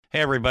Hey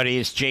everybody,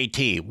 it's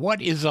JT.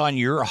 What is on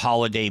your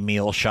holiday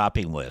meal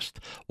shopping list?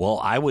 Well,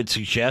 I would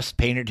suggest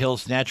Painted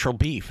Hills Natural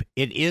Beef.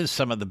 It is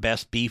some of the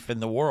best beef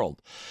in the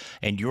world,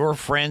 and your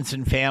friends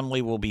and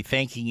family will be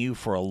thanking you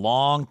for a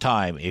long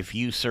time if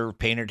you serve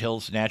Painted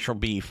Hills Natural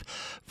Beef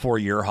for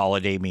your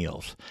holiday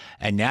meals.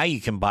 And now you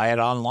can buy it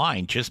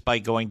online just by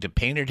going to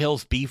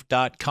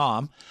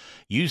paintedhillsbeef.com.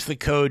 Use the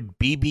code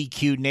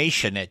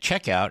BBQNation at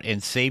checkout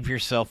and save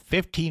yourself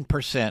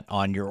 15%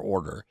 on your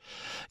order.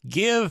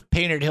 Give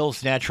Painted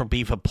Hills Natural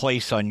Beef a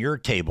place on your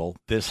table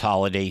this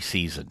holiday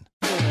season.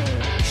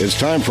 It's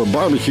time for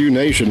Barbecue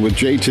Nation with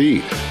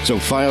JT. So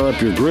fire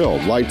up your grill,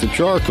 light the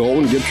charcoal,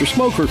 and get your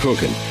smoker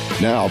cooking.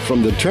 Now,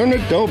 from the Turn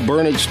It, Don't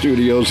Burn It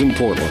studios in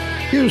Portland,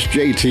 here's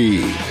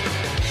JT.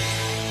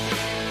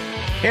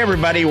 Hey,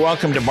 everybody.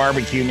 Welcome to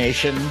Barbecue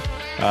Nation.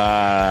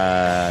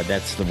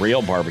 That's the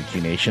real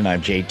Barbecue Nation.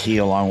 I'm JT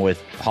along with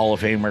Hall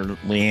of Famer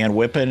Leanne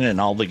Whippen and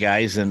all the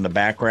guys in the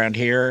background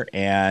here.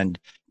 And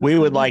we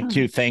would like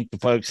to thank the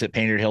folks at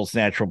Painted Hills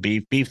Natural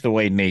Beef, beef the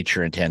way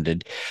nature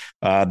intended.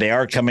 They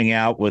are coming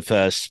out with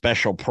a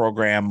special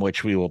program,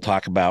 which we will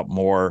talk about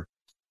more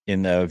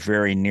in the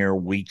very near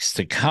weeks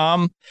to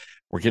come.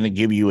 We're going to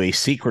give you a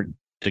secret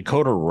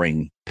decoder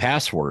ring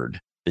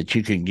password that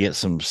you can get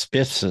some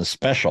spiffs and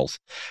specials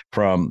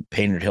from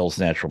Painted Hills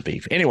Natural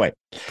Beef. Anyway,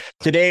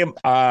 today,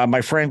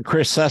 my friend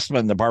Chris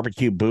Sussman, the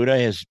Barbecue Buddha,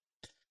 has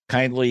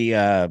kindly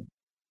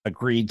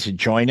agreed to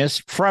join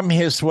us from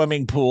his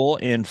swimming pool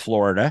in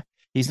Florida.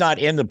 He's not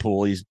in the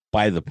pool, he's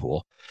by the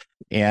pool.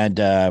 And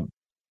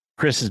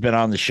Chris has been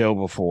on the show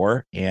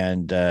before,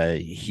 and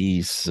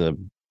he's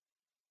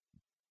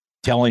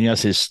telling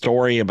us his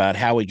story about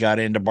how he got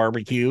into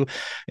barbecue.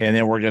 And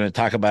then we're going to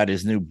talk about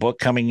his new book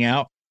coming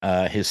out.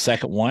 His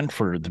second one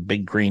for the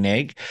Big Green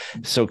Egg.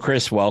 So,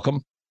 Chris,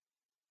 welcome.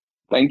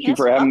 Thank you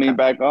for having me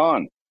back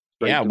on.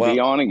 Great to be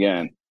on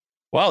again.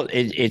 Well,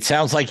 it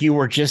sounds like you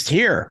were just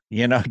here,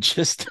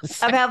 just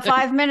about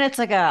 5 minutes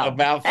ago.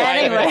 About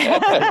 5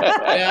 minutes.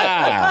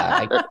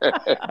 Yeah,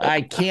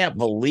 I can't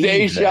believe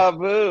Deja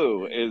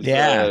Vu is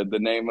the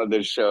name of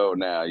the show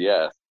now.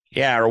 Yes.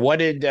 Yeah, or what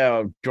did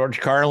George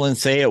Carlin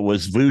say? It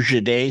was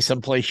Vuja Day,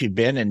 someplace you've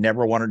been and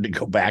never wanted to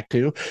go back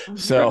to.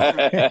 So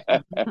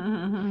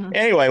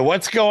anyway,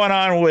 what's going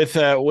on with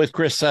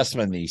Chris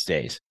Sussman these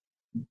days?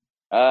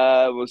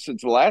 Well,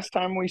 since the last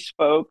time we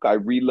spoke, I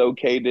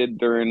relocated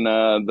during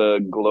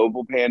the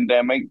global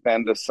pandemic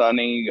down to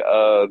sunny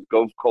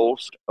Gulf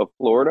Coast of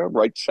Florida,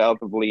 right south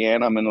of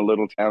Leanne. I'm in a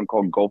little town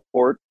called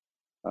Gulfport,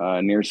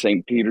 near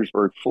St.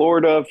 Petersburg,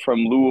 Florida,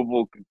 from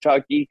Louisville,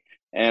 Kentucky.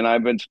 And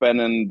I've been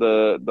spending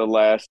the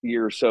last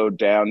year or so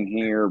down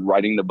here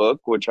writing the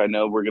book, which I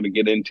know we're going to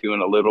get into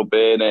in a little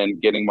bit,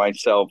 and getting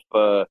myself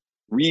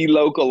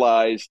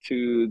relocalized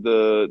to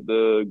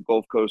the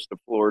Gulf Coast of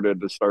Florida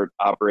to start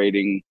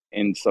operating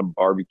in some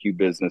barbecue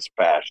business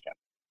fashion.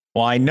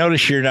 Well, I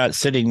notice you're not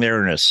sitting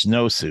there in a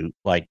snowsuit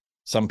like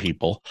some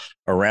people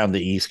around the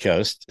East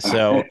Coast.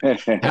 So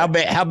how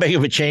big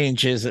of a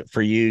change is it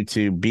for you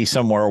to be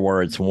somewhere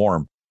where it's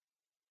warm?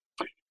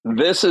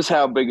 This is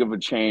how big of a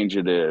change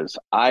it is.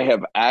 I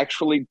have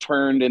actually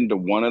turned into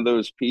one of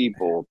those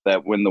people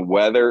that when the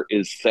weather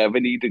is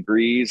 70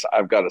 degrees,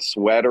 I've got a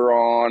sweater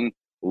on,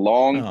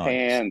 long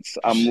pants,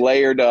 I'm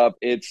layered up.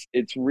 It's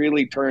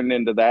really turned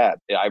into that.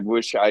 I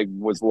wish I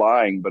was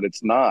lying, but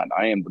it's not.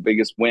 I am the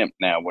biggest wimp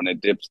now when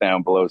it dips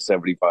down below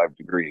 75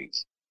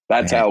 degrees.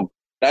 That's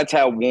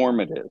how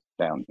warm it is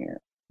down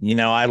here.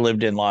 I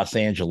lived in Los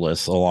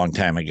Angeles a long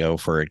time ago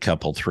for a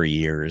couple, 3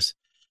 years.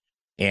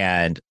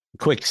 And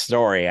quick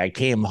story, I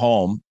came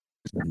home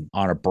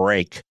on a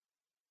break,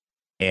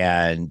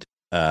 and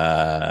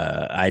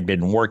I'd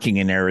been working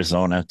in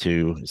Arizona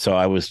too, so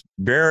I was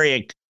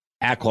very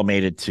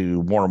acclimated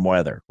to warm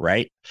weather,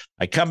 right?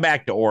 I come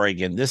back to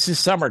Oregon. This is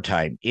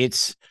summertime.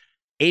 It's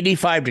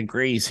 85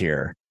 degrees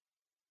here,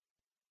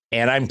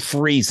 and I'm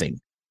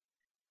freezing.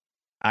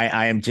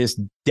 I am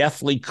just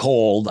deathly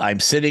cold.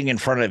 I'm sitting in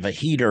front of a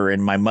heater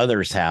in my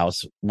mother's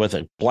house with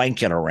a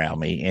blanket around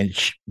me, and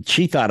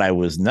she thought I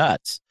was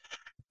nuts.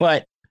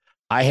 But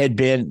I had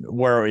been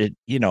where it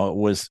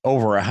was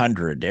over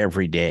 100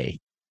 every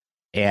day,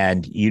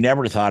 and you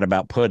never thought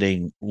about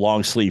putting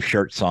long sleeve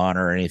shirts on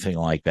or anything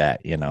like that,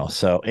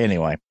 So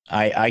anyway,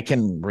 I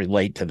can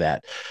relate to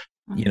that.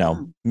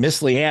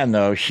 Miss Leanne,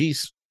 though,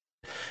 she's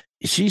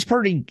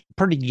pretty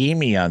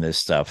gamey on this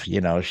stuff.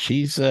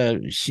 She's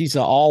an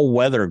all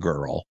weather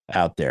girl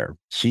out there.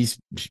 She's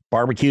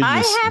barbecued.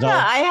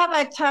 I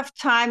have a tough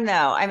time though.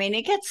 I mean,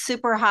 it gets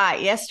super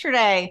hot.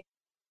 Yesterday,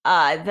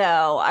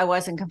 though, I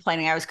wasn't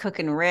complaining. I was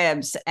cooking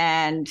ribs,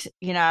 and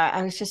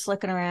I was just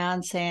looking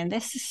around saying,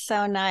 this is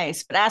so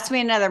nice. But ask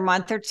me another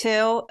month or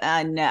two,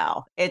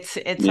 no, it's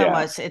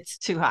almost, it's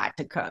too hot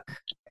to cook.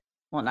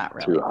 Well, not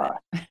really. Too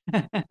hot.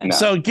 No.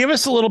 So give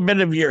us a little bit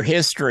of your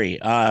history.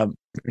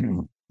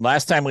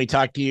 Last time we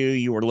talked to you,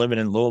 you were living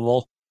in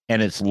Louisville,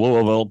 and it's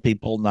Louisville,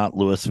 people, not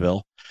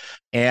Louisville.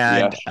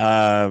 And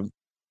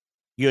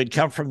you had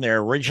come from there.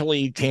 Originally,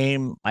 you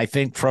came, I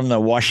think, from the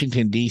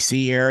Washington,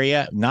 D.C.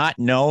 area, not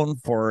known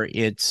for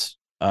its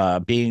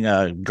being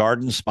a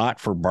garden spot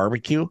for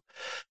barbecue,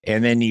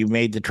 and then you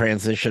made the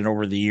transition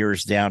over the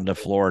years down to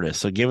Florida.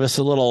 So give us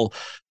a little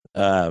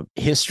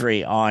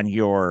history on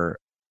your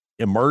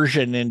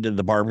immersion into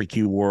the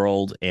barbecue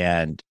world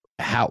and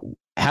how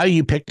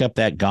you picked up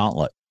that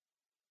gauntlet.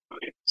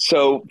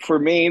 So for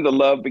me, the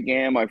love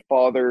began. My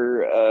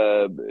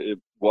father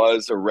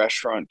was a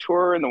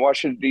restaurateur in the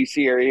Washington,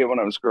 D.C. area when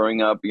I was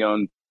growing up. He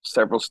owned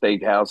several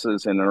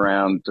steakhouses in and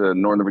around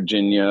Northern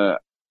Virginia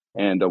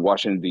and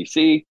Washington,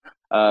 D.C.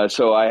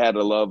 So I had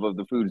a love of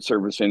the food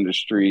service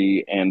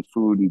industry and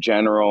food in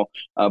general.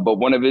 But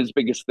one of his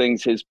biggest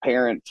things, his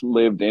parents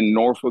lived in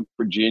Norfolk,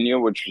 Virginia,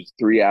 which was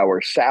 3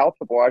 hours south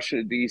of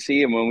Washington,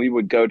 D.C. And when we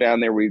would go down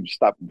there, we'd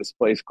stop at this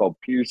place called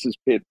Pierce's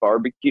Pit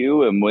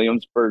Barbecue in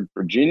Williamsburg,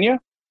 Virginia.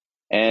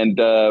 And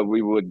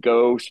we would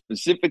go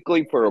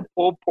specifically for a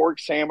pulled pork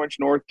sandwich,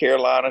 North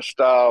Carolina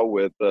style,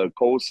 with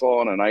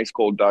coleslaw and an ice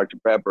cold Dr.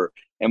 Pepper.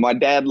 And my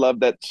dad loved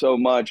that so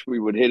much, we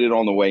would hit it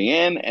on the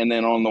way in and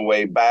then on the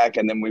way back.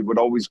 And then we would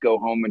always go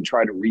home and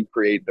try to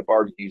recreate the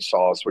barbecue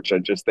sauce, which I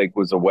just think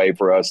was a way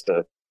for us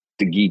to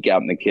geek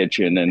out in the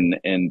kitchen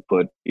and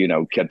put,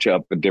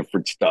 ketchup and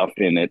different stuff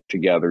in it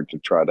together to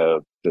try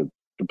to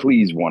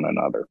please one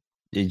another.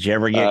 Did you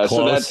ever get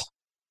close?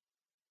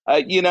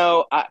 I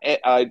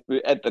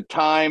at the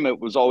time, it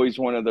was always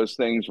one of those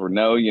things where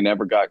no, you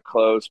never got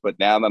close. But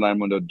now that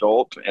I'm an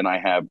adult and I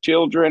have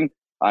children,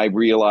 I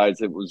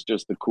realized it was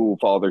just a cool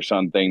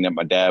father-son thing that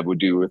my dad would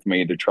do with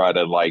me to try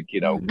to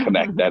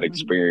connect that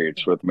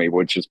experience with me,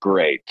 which is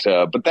great.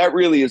 But that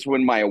really is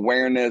when my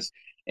awareness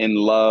and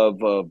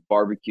love of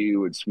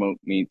barbecue and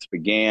smoked meats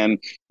began.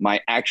 My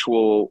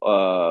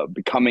actual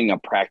becoming a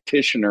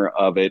practitioner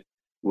of it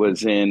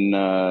was in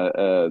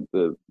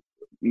the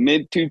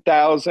mid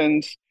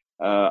 2000s.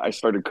 I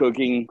started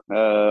cooking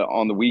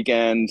on the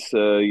weekends,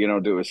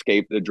 to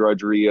escape the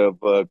drudgery of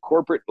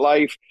corporate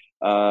life.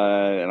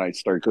 And I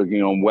started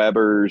cooking on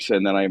Weber's,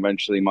 and then I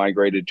eventually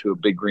migrated to a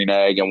Big Green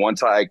Egg. And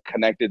once I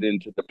connected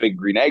into the Big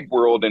Green Egg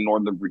world in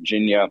Northern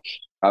Virginia,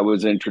 I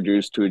was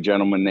introduced to a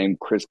gentleman named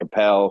Chris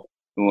Capel,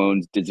 who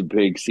owns Dizzy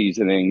Pig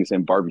Seasonings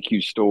and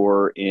Barbecue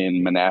Store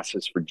in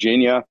Manassas,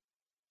 Virginia.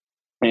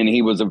 And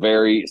he was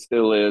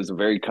still is a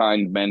very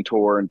kind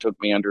mentor and took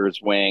me under his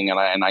wing.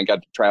 And I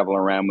got to travel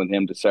around with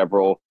him to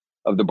several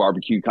of the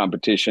barbecue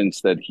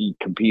competitions that he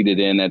competed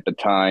in at the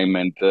time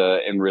and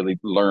really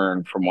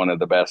learned from one of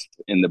the best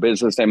in the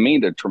business and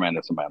meet a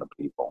tremendous amount of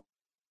people.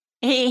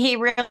 He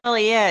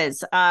really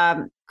is.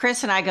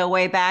 Chris and I go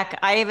way back.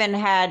 I even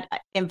had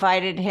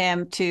invited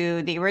him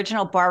to the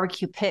original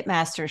Barbecue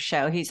Pitmaster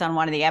show. He's on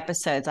one of the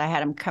episodes. I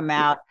had him come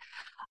out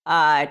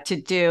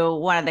to do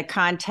one of the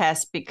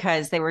contests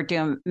because they were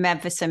doing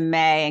Memphis in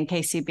May and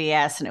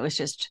KCBS, and it was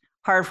just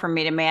hard for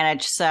me to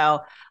manage.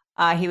 So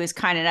he was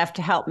kind enough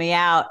to help me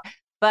out.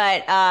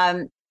 But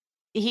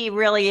he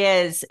really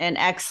is an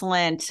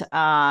excellent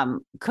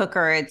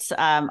cooker.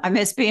 I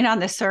miss being on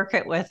the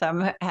circuit with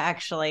him,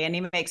 actually, and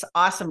he makes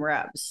awesome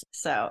rubs.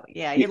 So,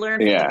 yeah, you learn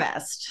from the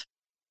best.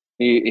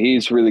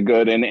 He's really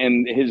good.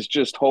 And his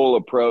just whole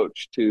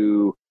approach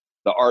to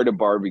the art of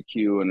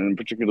barbecue and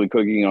particularly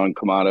cooking on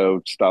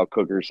Kamado style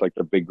cookers like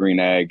the Big Green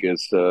Egg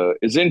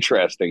is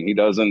interesting.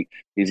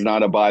 He's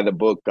not a by the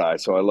book guy.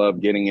 So I love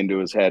getting into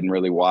his head and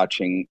really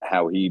watching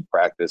how he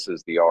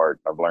practices the art.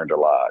 I've learned a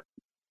lot.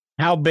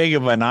 How big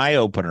of an eye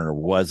opener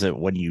was it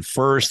when you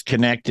first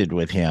connected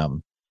with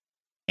him?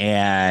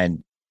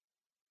 And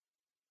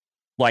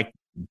like,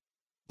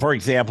 for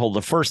example,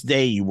 the first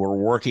day you were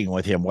working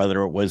with him,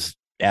 whether it was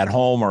at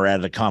home or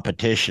at a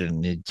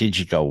competition, did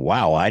you go,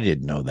 wow, I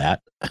didn't know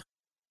that?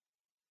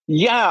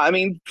 Yeah, I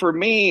mean, for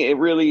me,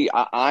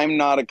 I'm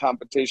not a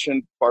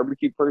competition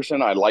barbecue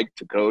person. I like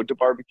to go to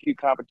barbecue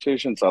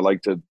competitions. I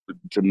like to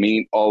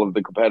meet all of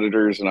the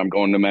competitors, and I'm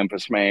going to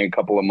Memphis, May, a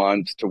couple of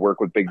months to work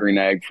with Big Green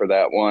Egg for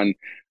that one.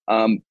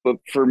 But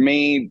for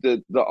me,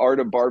 the art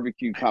of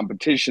barbecue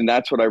competition,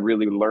 that's what I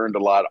really learned a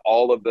lot.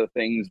 All of the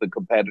things the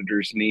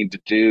competitors need to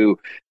do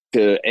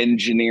to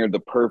engineer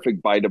the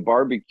perfect bite of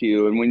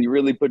barbecue. And when you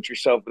really put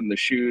yourself in the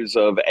shoes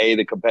of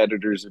the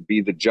competitors and B,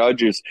 the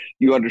judges,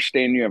 you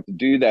understand you have to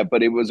do that.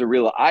 But it was a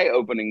real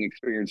eye-opening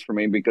experience for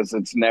me because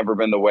it's never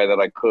been the way that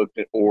I cooked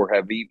it or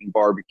have eaten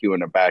barbecue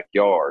in a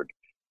backyard.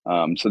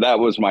 So that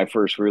was my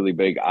first really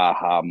big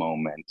aha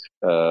moment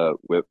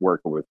with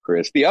working with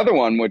Chris. The other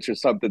one, which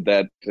is something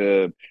that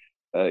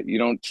you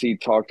don't see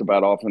talked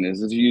about often,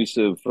 is the use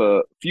of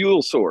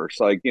fuel source.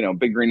 Like,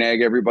 Big Green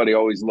Egg, everybody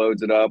always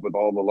loads it up with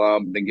all the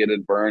lump and get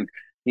it burned.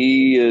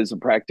 He is a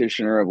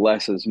practitioner of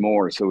less is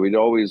more. So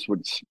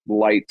would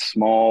light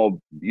small,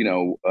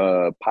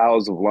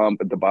 piles of lump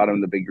at the bottom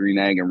of the Big Green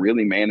Egg and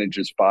really manage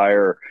his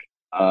fire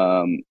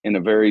in a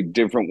very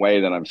different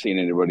way than I've seen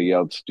anybody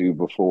else do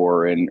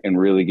before and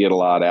really get a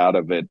lot out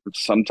of it.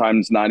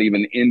 Sometimes not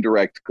even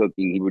indirect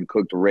cooking. He would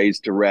cook to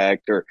raised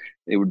direct, or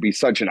it would be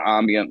such an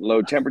ambient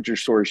low temperature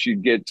source.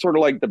 You'd get sort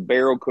of like the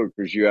barrel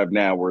cookers you have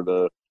now where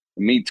the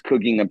meat's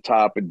cooking up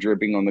top and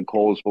dripping on the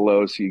coals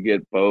below. So you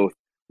get both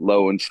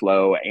low and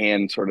slow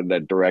and sort of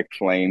that direct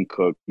flame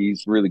cook.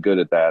 He's really good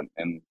at that.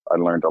 And I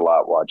learned a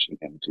lot watching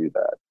him do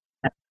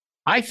that.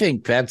 I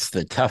think that's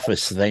the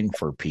toughest thing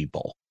for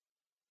people.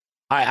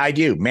 I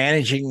do,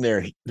 managing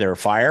their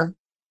fire.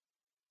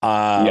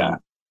 Yeah.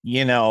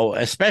 You know,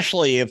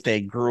 especially if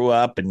they grew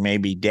up and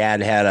maybe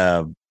dad had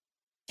a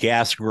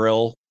gas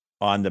grill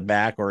on the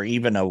back or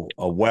even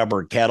a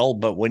Weber kettle.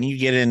 But when you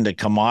get into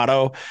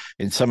Kamado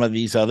and some of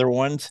these other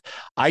ones,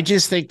 I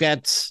just think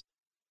that's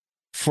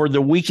for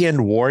the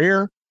weekend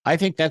warrior. I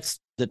think that's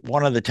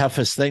one of the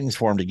toughest things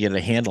for him to get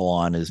a handle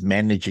on is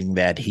managing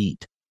that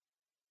heat.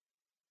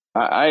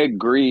 I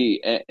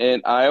agree.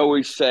 And I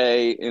always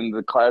say in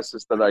the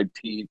classes that I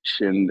teach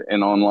and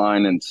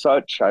online and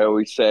such, I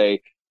always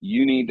say,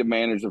 you need to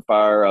manage the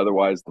fire.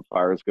 Otherwise, the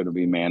fire is going to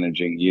be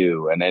managing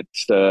you. And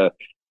it's,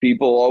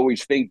 people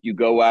always think you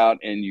go out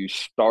and you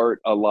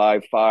start a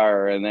live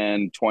fire and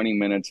then 20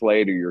 minutes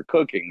later you're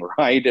cooking,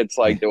 right? It's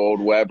like the old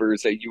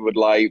Webers that you would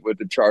light with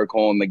the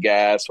charcoal and the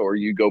gas, or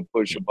you go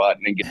push a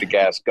button and get the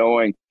gas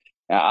going.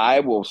 I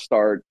will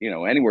start,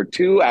 anywhere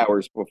 2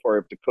 hours before I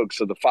have to cook.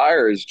 So the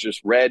fire is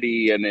just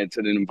ready and it's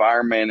an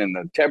environment and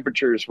the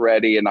temperature is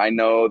ready. And I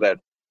know that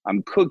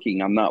I'm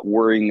cooking. I'm not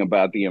worrying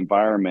about the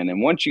environment.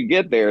 And once you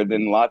get there,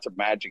 then lots of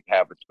magic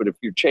happens. But if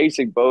you're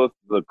chasing both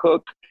the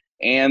cook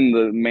and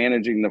the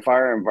managing the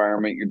fire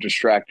environment, you're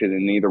distracted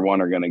and neither one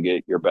are going to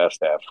get your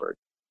best effort.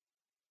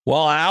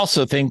 Well, I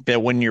also think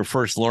that when you're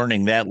first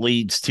learning, that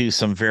leads to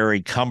some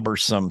very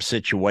cumbersome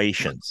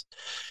situations.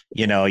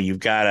 You've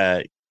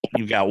got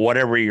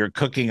whatever you're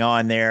cooking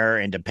on there,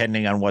 and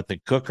depending on what the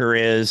cooker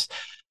is,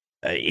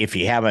 if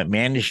you haven't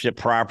managed it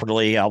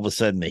properly, all of a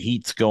sudden the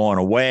heat's going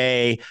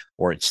away,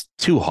 or it's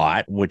too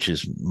hot, which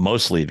is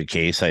mostly the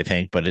case, I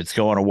think, but it's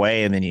going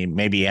away. And then you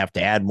maybe have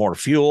to add more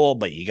fuel,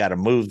 but you got to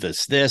move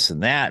this,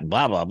 and that, and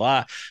blah, blah,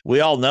 blah.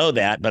 We all know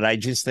that, but I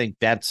just think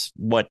that's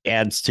what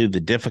adds to the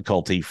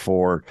difficulty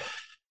for,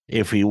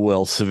 if you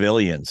will,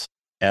 civilians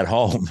at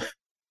home.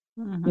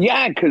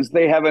 Yeah, because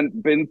they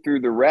haven't been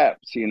through the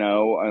reps,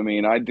 I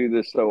mean, I do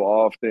this so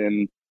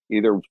often,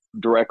 either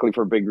directly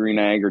for Big Green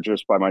Egg or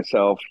just by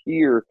myself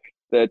here,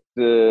 that,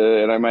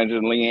 and I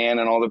imagine Leanne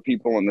and all the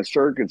people in the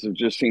circuits have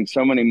just seen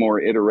so many more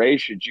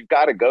iterations. You've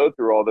got to go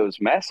through all those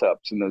mess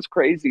ups and those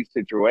crazy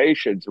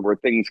situations where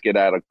things get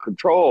out of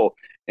control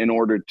in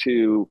order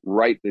to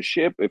right the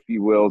ship, if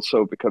you will,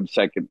 so it becomes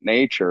second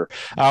nature.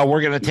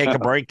 We're going to take a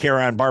break here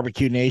on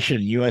Barbecue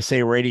Nation,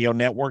 USA Radio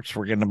Networks.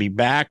 We're going to be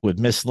back with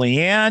Miss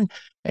Leanne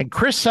and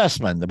Chris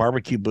Sussman, the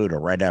Barbecue Buddha,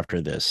 right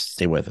after this.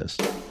 Stay with us.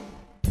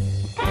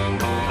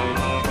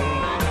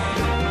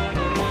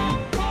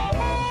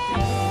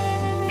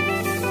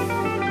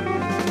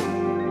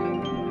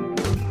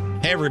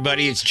 Hey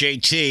everybody, it's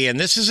JT, and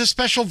this is a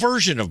special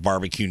version of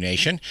Barbecue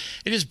Nation.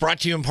 It is brought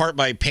to you in part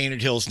by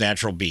Painted Hills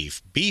Natural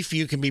Beef. Beef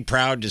you can be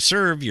proud to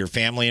serve your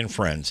family and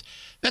friends.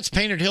 That's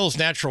Painted Hills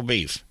Natural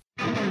Beef.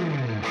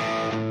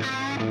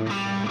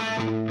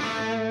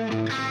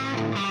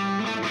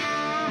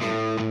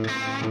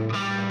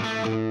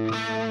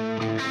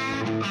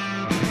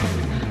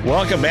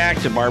 Welcome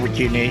back to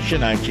Barbecue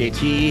Nation. I'm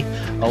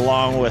JT,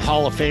 along with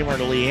Hall of Famer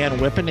Leanne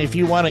Whippen. If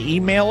you want to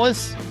email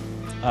us,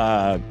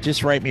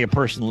 just write me a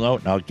personal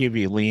note and I'll give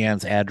you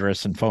Leanne's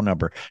address and phone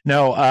number.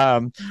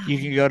 No, you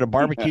can go to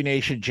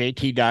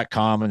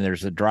barbecuenationjt.com and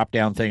there's a drop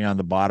down thing on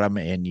the bottom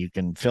and you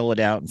can fill it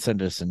out and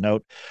send us a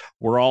note.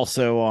 We're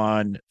also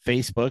on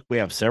Facebook. We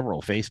have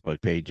several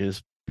Facebook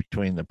pages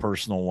between the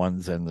personal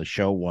ones and the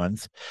show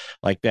ones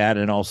like that.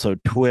 And also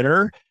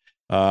Twitter.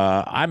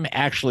 I'm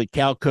actually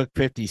Cal Cook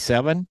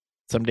 57.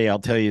 Someday I'll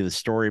tell you the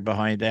story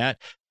behind that.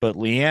 But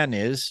Leanne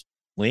is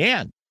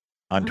Leanne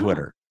on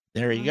Twitter.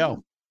 There you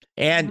go.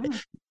 And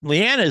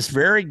Leanne is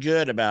very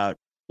good about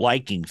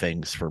liking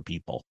things for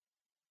people.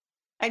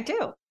 I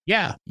do.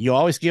 Yeah, you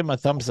always give them a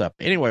thumbs up.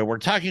 Anyway, we're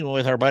talking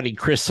with our buddy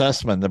Chris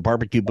Sussman, the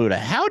Barbecue Buddha.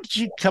 How did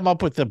you come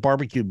up with the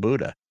Barbecue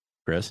Buddha,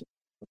 Chris?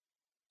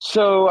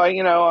 So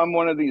I'm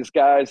one of these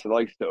guys that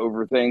likes to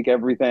overthink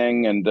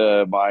everything, and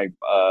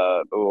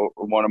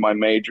one of my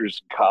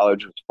majors in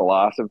college was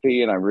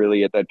philosophy, and I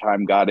really at that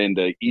time got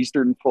into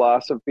Eastern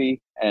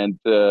philosophy, and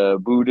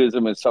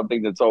Buddhism is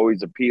something that's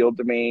always appealed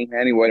to me.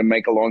 Anyway, to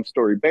make a long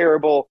story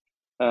bearable,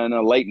 in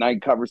a late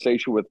night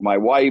conversation with my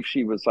wife,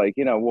 she was like,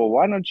 well,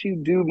 why don't you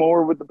do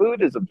more with the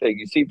Buddhism thing?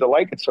 You seem to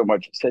like it so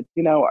much. I said,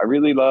 I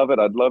really love it.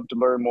 I'd love to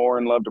learn more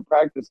and love to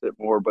practice it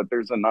more, but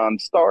there's a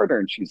non-starter.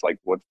 And she's like,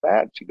 what's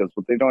that? She goes,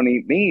 well, they don't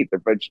eat meat. They're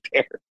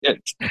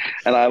vegetarians.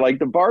 And I like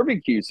the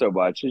barbecue so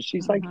much. And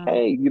she's like,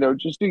 hey,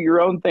 just do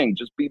your own thing.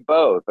 Just be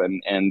both.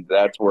 And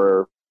that's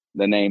where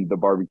the name, the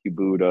Barbecue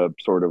Buddha,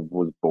 sort of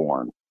was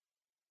born.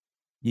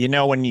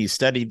 When you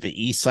studied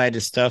the east side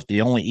of stuff,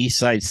 the only east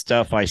side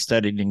stuff I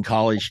studied in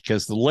college,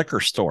 because the liquor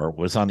store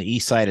was on the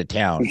east side of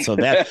town. So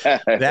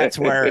that's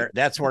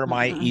where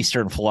my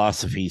Eastern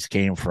philosophies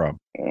came from.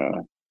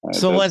 Yeah,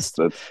 so that's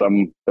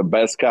the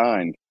best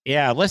kind.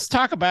 Yeah, let's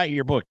talk about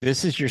your book.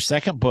 This is your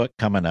second book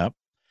coming up,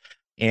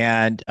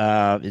 and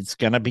it's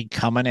going to be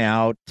coming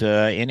out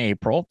in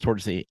April,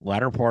 towards the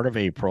latter part of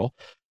April.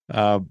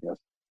 Yes.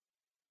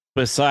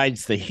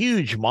 besides the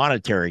huge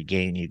monetary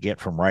gain you get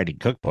from writing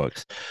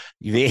cookbooks,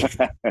 the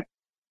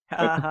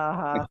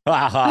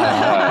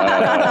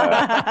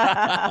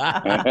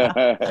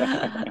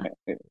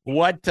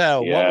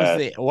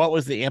Yes. what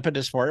was the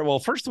impetus for it? Well,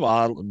 first of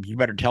all, you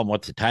better tell them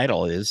what the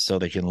title is so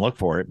they can look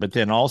for it. But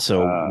then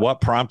also, Uh,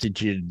 what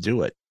prompted you to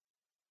do it?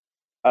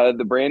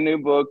 the brand new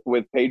book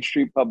with Page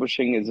Street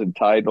Publishing is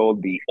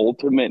entitled The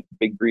Ultimate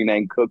Big Green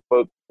Egg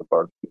Cookbook, The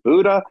Barbecue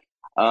Buddha.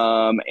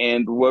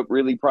 And what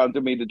really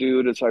prompted me to do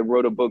it is I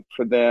wrote a book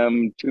for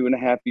them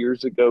 2.5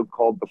 years ago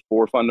called The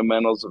Four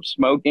Fundamentals of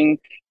Smoking.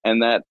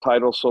 And that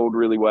title sold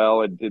really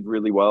well. It did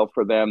really well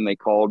for them. They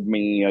called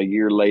me a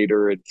year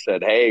later and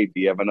said, "Hey, do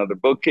you have another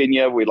book in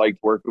you? We liked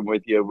working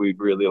with you. We'd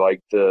really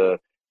like to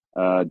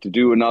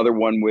do another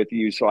one with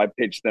you." So I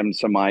pitched them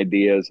some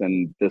ideas,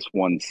 and this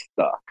one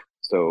stuck.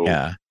 So,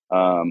 Yeah.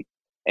 um,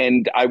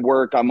 and I'm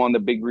on the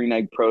Big Green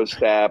Egg Pro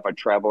staff. I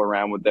travel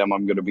around with them.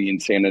 I'm going to be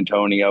in San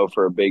Antonio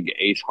for a big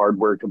Ace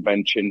Hardware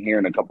convention here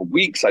in a couple of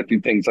weeks. I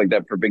do things like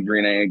that for Big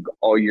Green Egg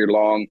all year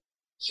long.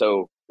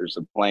 So there's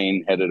a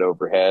plane headed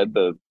overhead.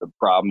 The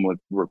problem with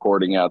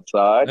recording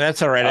outside.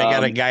 That's all right. I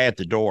got a guy at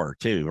the door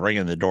too,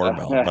 ringing the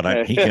doorbell,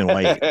 but he can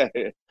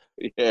wait.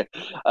 Yeah.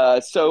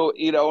 So,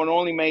 it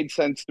only made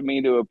sense to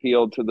me to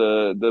appeal to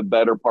the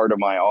better part of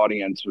my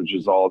audience, which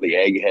is all the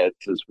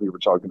eggheads, as we were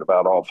talking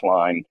about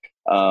offline.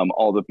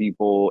 All the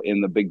people in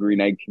the Big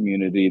Green Egg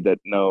community that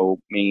know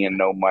me and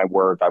know my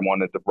work. I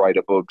wanted to write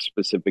a book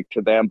specific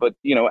to them. But,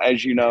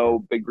 as you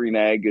know, Big Green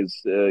Egg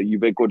is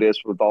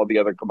ubiquitous with all the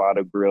other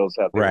Kamado grills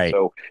out there. Right.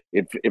 So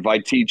if I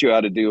teach you how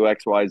to do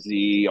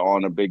XYZ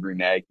on a Big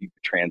Green Egg, you can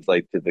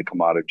translate to the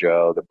Kamado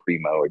Joe, the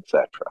Primo,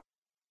 etc.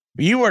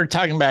 You were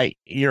talking about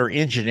your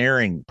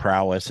engineering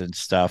prowess and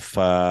stuff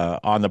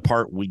on the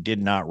part we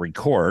did not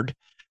record.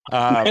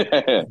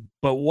 But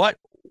what,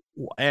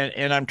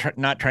 and I'm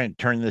not trying to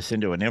turn this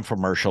into an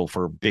infomercial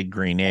for Big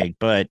Green Egg,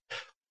 but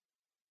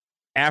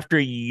after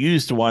you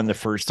used one the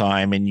first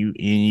time and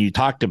you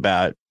talked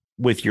about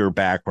with your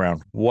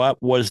background,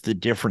 what was the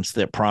difference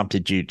that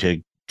prompted you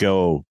to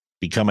go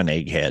become an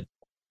egghead?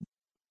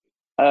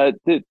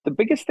 The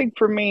biggest thing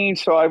for me,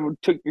 so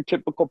took your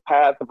typical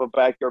path of a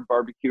backyard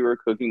barbecuer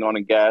cooking on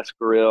a gas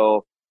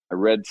grill. I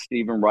read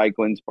Stephen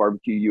Reichling's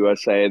Barbecue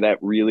USA. That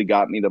really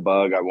got me the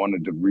bug. I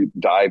wanted to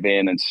dive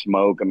in and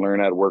smoke and learn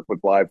how to work with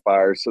live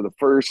fires. So the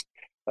first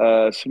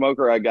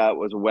smoker I got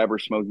was a Weber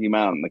Smoky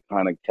Mountain, the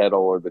kind of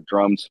kettle or the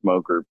drum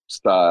smoker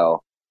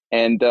style.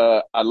 And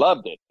I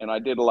loved it. And I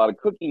did a lot of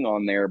cooking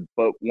on there.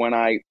 But when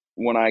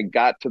I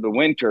got to the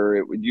winter,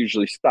 it would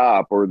usually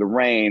stop, or the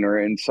rain, or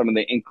in some of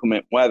the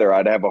inclement weather,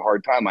 I'd have a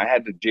hard time. I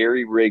had to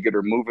jerry rig it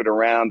or move it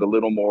around a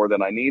little more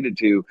than I needed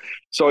to.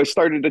 So I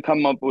started to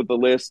come up with a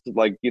list,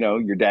 like,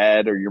 your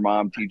dad or your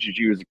mom teaches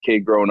you as a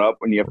kid growing up,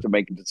 when you have to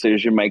make a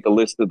decision, make a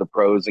list of the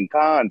pros and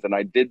cons. And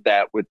I did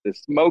that with the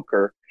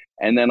smoker.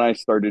 And then I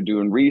started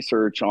doing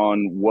research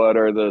on what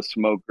are the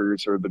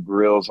smokers or the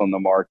grills on the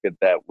market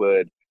that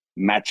would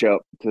match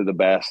up to the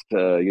best,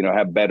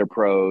 have better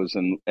pros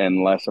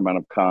and less amount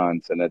of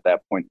cons. And at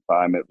that point in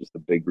time, it was the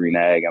Big Green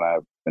Egg, and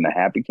I've been a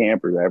happy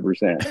camper ever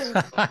since.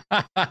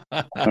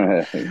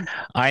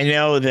 I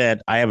know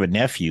that I have a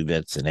nephew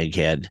that's an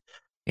egghead,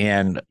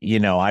 and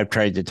I've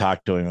tried to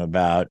talk to him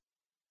about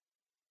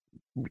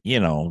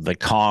the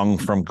Kong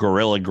from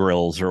Gorilla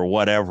Grills or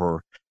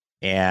whatever,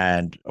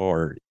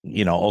 or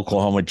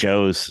Oklahoma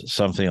Joe's,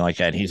 something like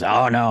that. He's,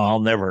 "Oh no, I'll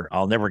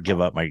never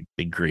give up my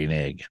Big Green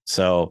Egg."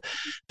 So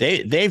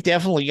they've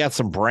definitely got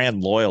some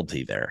brand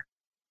loyalty there.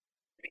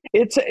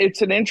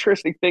 It's an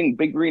interesting thing.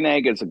 Big Green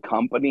Egg as a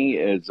company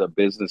is a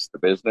business to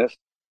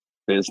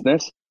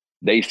business.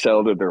 They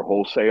sell to their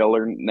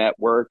wholesaler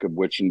network, of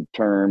which in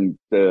turn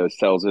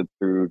sells it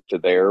through to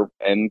their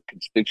end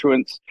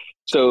constituents.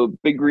 So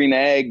Big Green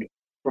Egg,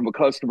 from a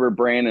customer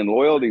brand and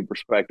loyalty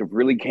perspective,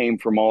 really came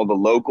from all the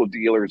local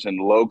dealers and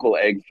local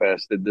egg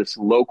fest and this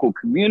local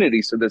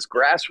community. So this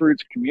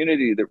grassroots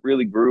community that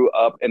really grew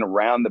up and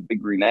around the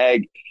Big Green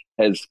Egg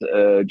has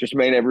just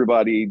made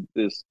everybody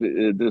this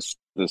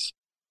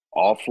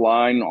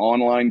offline,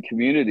 online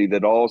community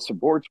that all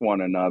supports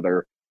one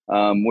another,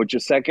 which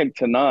is second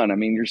to none. I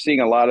mean, you're seeing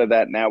a lot of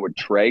that now with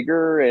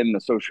Traeger and the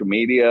social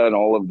media and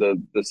all of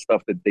the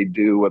stuff that they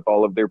do with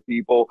all of their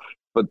people.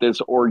 But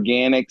this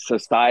organic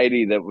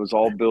society that was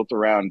all built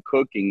around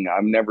cooking,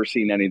 I've never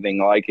seen anything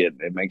like it.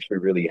 It makes me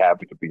really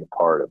happy to be a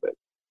part of it.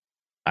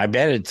 I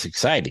bet it's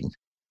exciting.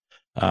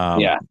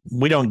 Yeah,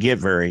 we don't get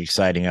very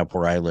exciting up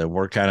where I live.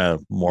 We're kind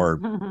of more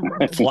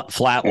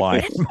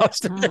flatline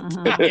most of the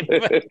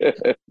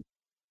time.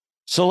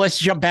 So let's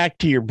jump back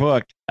to your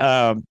book.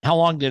 How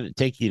long did it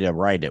take you to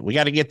write it? We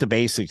got to get the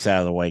basics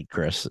out of the way,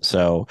 Chris.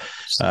 So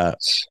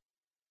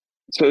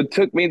it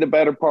took me the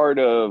better part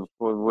of,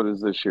 what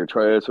is this year? So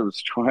it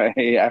was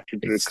after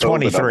it's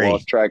COVID, 23. I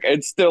lost track.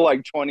 It's still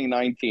like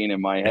 2019 in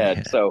my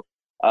head. So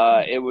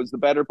it was the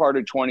better part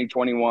of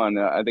 2021.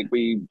 I think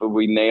we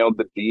nailed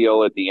the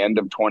deal at the end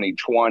of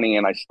 2020,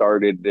 and I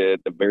started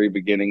at the very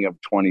beginning of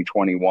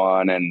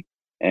 2021,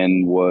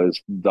 and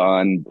was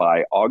done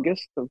by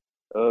August of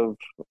of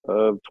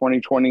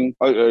 2020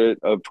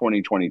 of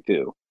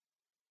 2022.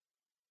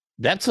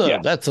 That's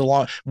Yeah. a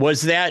long.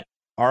 Was that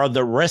are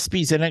the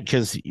recipes in it?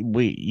 Because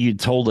you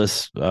told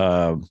us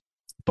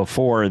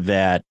before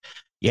that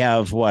you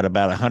have what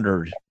about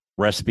 100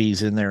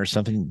 recipes in there or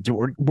something.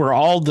 Were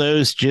all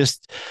those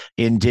just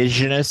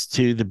indigenous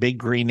to the Big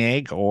Green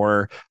Egg,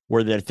 or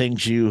were there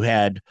things you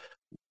had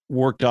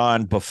worked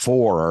on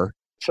before?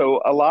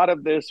 So a lot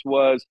of this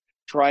was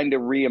trying to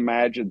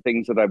reimagine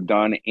things that I've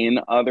done in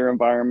other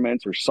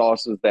environments or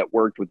sauces that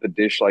worked with a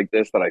dish like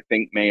this that I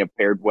think may have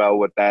paired well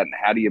with that. And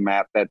how do you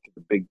map that to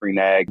the Big Green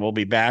Egg? We'll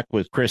be back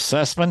with Chris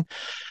Sussman,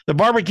 the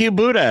Barbecue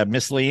Buddha,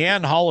 Miss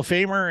Leanne, Hall of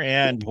Famer,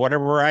 and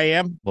whatever I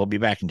am. We'll be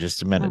back in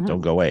just a minute. Mm-hmm.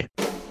 Don't go away.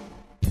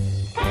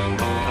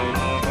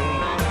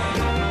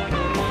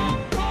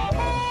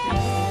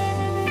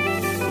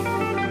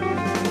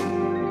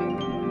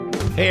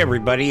 Hey,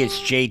 everybody, it's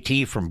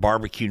JT from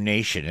Barbecue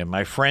Nation, and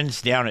my friends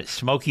down at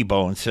Smoky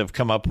Bones have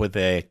come up with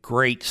a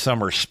great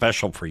summer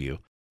special for you.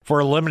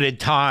 For a limited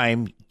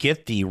time,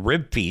 get the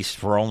Rib Feast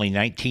for only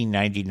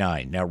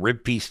 $19.99. Now,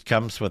 Rib Feast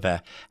comes with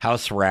a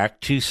house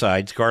rack, 2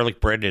 sides, garlic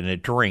bread, and a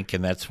drink,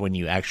 and that's when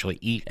you actually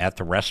eat at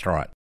the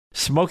restaurant.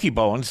 Smoky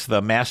Bones,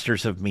 the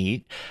masters of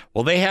meat,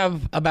 well, they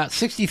have about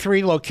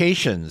 63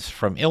 locations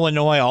from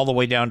Illinois all the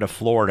way down to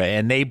Florida,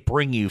 and they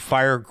bring you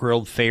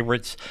fire-grilled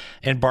favorites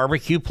and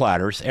barbecue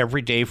platters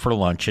every day for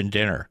lunch and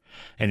dinner.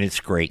 And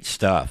it's great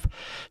stuff.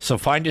 So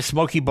find a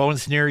Smoky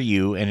Bones near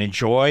you and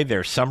enjoy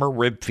their Summer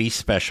Rib Feast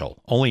special,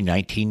 only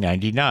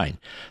 $19.99.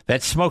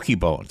 That's Smoky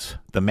Bones,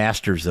 the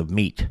masters of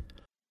meat.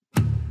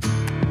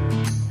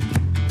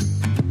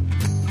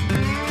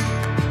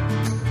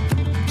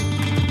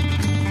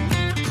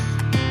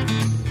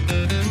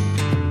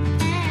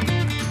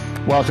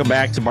 Welcome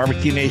back to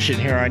Barbecue Nation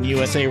here on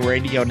USA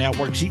Radio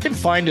Networks. You can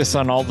find us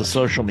on all the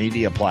social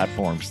media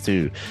platforms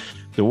too.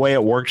 The way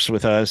it works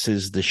with us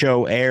is the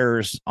show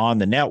airs on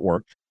the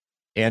network,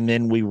 and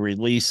then we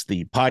release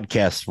the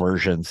podcast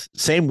versions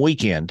same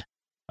weekend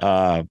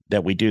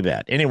that we do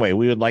that. Anyway,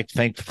 we would like to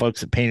thank the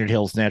folks at Painted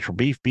Hills Natural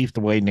Beef, beef the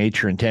way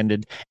nature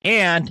intended,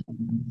 and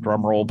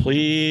drum roll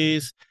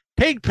please,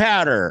 Pig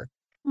Powder.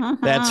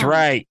 That's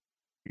right.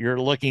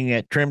 You're looking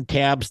at Trim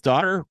Tab's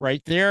daughter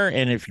right there.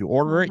 And if you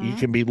order it, you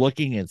can be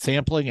looking and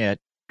sampling at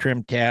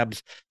Trim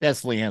Tab's.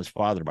 That's Leanne's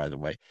father, by the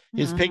way.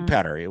 His pig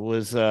powder. It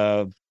was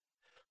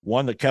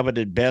won the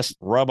coveted Best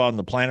Rub on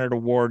the Planet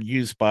award,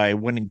 used by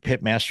winning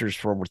pitmasters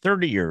for over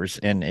 30 years,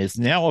 and is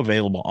now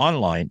available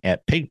online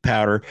at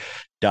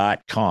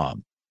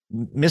pigpowder.com.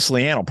 Miss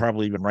Leanne will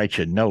probably even write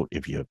you a note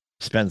if you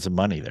spend some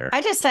money there.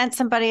 I just sent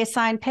somebody a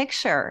signed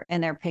picture in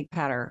their pig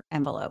powder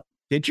envelope.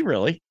 Did you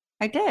really?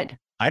 I did.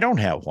 I don't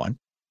have one.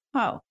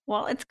 Oh,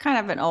 well, it's kind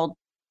of an old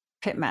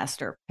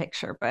pitmaster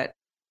picture, but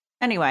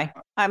anyway,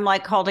 I'm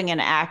like holding an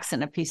axe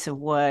and a piece of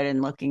wood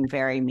and looking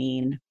very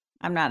mean.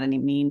 I'm not any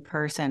mean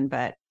person,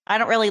 but I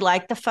don't really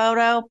like the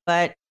photo,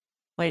 but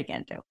what are you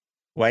going to do?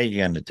 What are you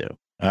going to do?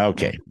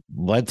 Okay,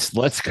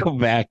 let's go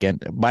back.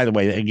 And by the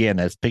way, again,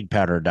 that's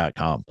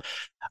pigpowder.com.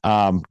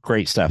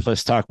 Great stuff.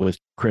 Let's talk with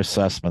Chris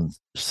Sussman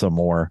some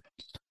more.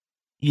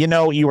 You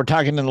know, you were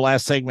talking in the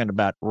last segment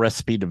about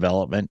recipe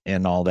development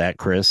and all that,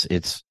 Chris.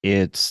 It's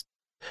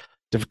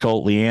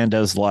difficult. Leanne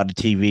does a lot of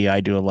TV.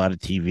 I do a lot of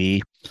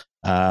TV.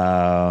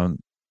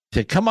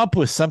 To come up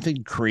with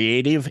something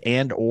creative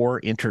and or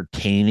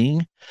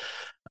entertaining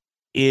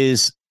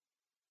is,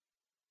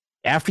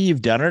 after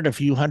you've done it a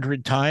few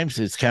hundred times,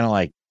 it's kind of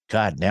like,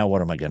 God, now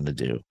what am I going to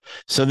do?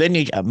 So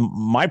then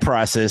my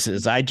process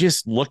is I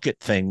just look at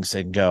things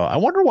and go, I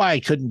wonder why I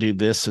couldn't do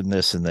this and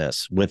this and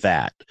this with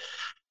that,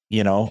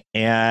 you know,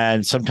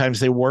 and sometimes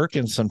they work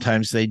and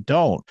sometimes they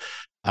don't.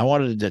 I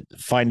wanted to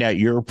find out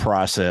your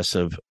process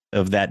of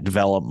that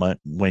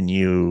development when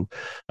you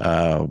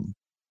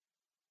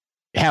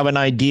have an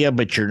idea,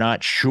 but you're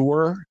not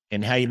sure,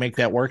 and how you make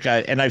that work.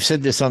 And I've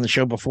said this on the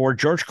show before.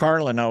 George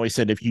Carlin always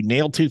said, if you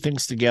nail two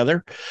things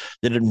together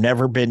that have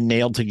never been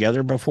nailed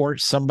together before,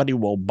 somebody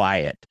will buy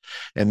it.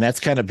 And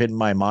that's kind of been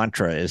my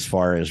mantra as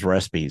far as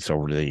recipes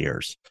over the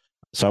years.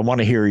 So I want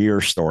to hear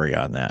your story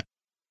on that.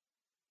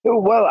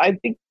 Well, I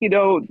think, you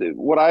know,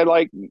 what I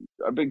like,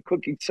 I've been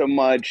cooking so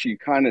much, you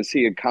kind of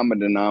see a common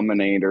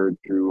denominator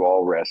through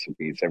all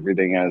recipes.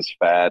 Everything has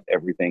fat,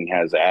 everything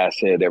has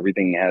acid,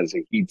 everything has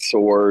a heat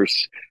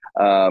source.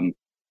 And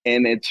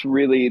it's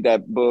really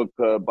that book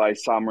by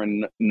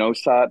Samra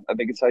Nosat, I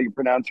think it's how you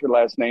pronounce her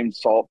last name,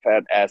 Salt,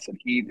 Fat, Acid,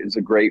 Heat, is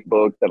a great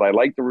book that I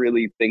like to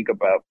really think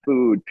about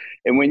food.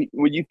 And when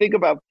you think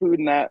about food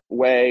in that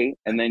way,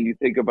 and then you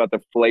think about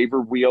the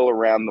flavor wheel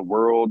around the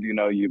world, you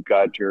know, you've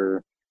got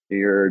your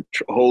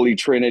holy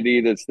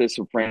trinity, that's this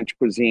of French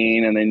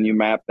cuisine, and then you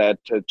map that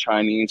to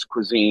Chinese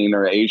cuisine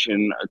or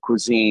Asian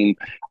cuisine,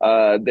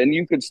 then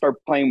you could start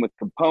playing with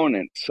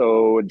components.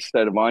 So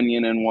instead of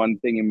onion in one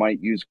thing, you might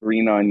use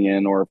green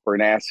onion, or for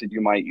an acid, you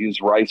might use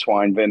rice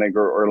wine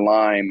vinegar or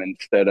lime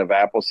instead of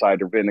apple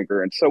cider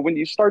vinegar. And so when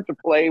you start to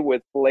play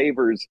with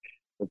flavors,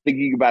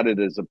 thinking about it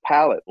as a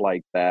palette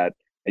like that,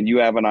 and you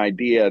have an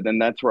idea, then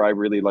that's where I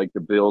really like to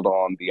build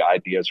on the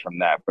ideas from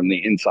that, from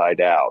the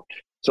inside out.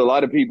 So a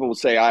lot of people will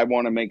say, I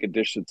want to make a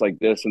dish that's like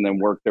this and then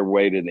work their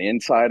way to the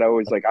inside. I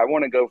always like, I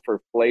want to go for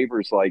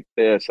flavors like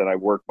this, and I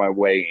work my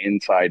way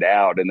inside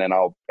out, and then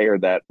I'll pair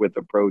that with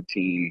the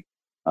protein.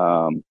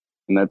 And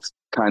that's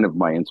kind of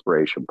my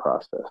inspiration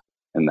process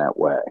in that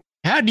way.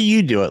 How do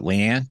you do it,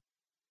 Leanne?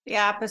 The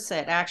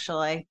opposite,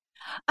 actually.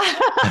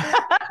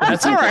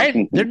 That's all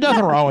right. There's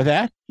nothing wrong with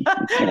that. No.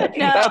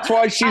 That's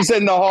why she's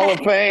in the Hall of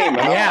Fame. And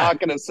Yeah. I'm not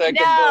going to second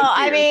No, both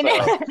I here,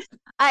 mean, so.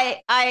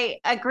 I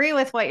agree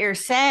with what you're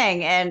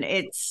saying, and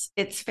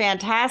it's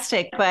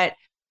fantastic, but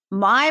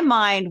my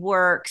mind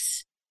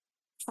works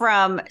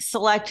from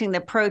selecting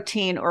the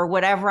protein or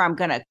whatever I'm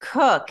going to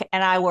cook,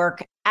 and I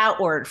work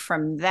outward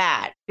from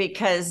that,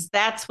 because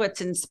that's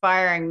what's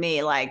inspiring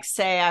me. Like,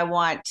 say I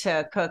want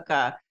to cook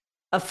a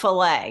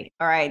fillet.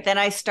 All right. Then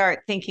I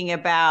start thinking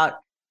about,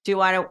 do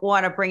I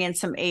want to bring in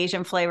some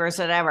Asian flavors,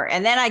 whatever?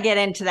 And then I get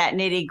into that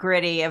nitty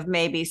gritty of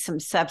maybe some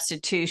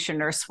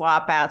substitution or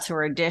swap outs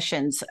or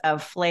additions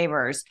of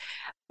flavors.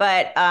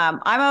 But I'm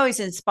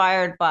always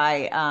inspired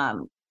by,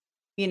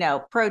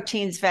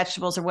 proteins,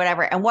 vegetables, or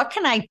whatever. And what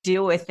can I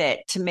do with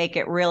it to make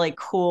it really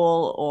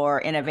cool or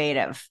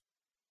innovative?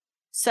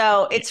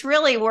 So it's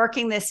really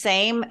working the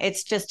same.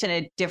 It's just in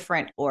a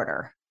different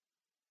order.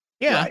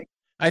 Yeah. Right.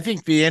 I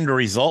think the end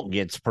result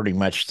gets pretty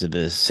much to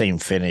the same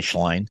finish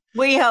line.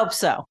 We hope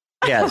so.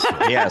 Yes,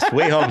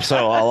 we hope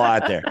so a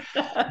lot there.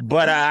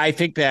 But I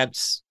think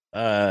that's,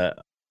 I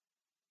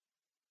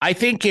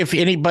think if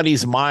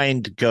anybody's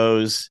mind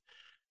goes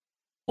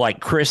like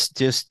Chris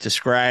just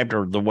described,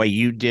 or the way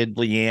you did,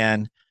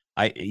 Leanne,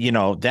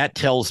 that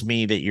tells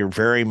me that you're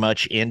very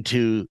much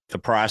into the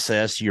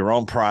process, your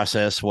own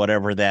process,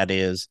 whatever that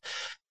is,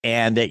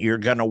 and that you're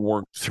going to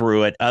work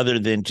through it, other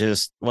than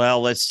just,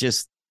 well, let's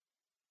just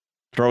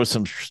throw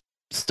some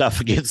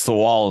stuff against the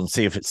wall and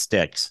see if it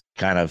sticks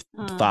kind of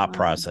thought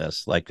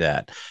process like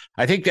that.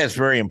 I think that's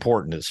very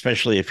important,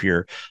 especially if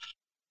you're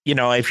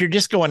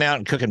just going out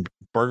and cooking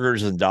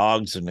burgers and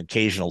dogs and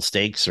occasional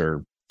steaks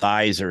or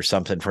thighs or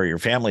something for your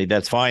family.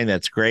 That's fine.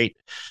 That's great.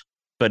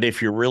 But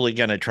if you're really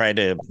going to try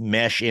to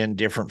mesh in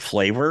different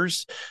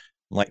flavors,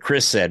 like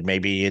Chris said,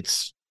 maybe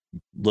it's a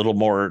little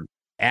more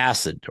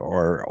acid,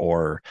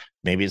 or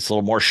maybe it's a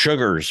little more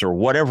sugars, or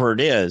whatever it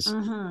is.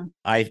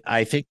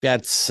 I think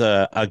that's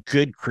a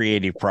good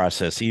creative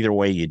process either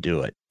way you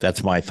do it.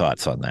 That's my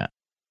thoughts on that.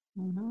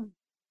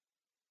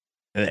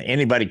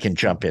 Anybody can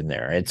jump in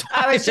there.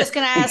 I was just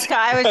going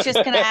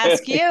to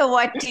ask you,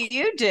 what do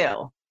you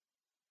do?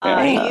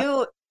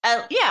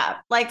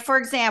 Like, for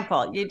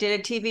example, you did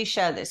a TV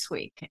show this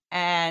week,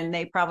 and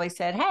they probably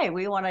said, hey,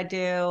 we want to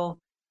do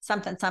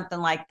something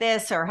like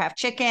this, or have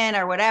chicken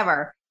or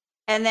whatever.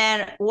 And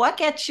then what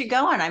gets you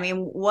going? I mean,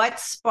 what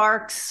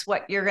sparks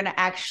what you're going to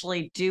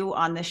actually do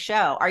on the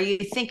show? Are you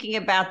thinking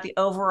about the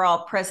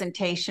overall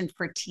presentation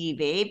for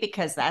TV,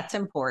 because that's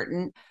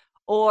important?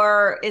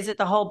 Or is it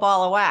the whole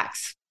ball of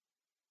wax?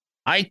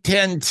 I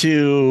tend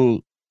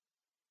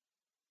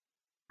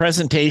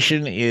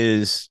presentation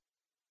is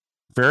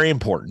very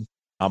important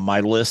on my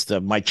list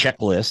of my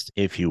checklist,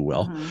 if you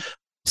will.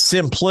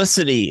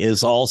 Simplicity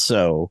is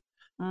also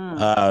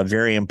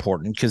very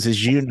important, because,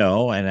 as you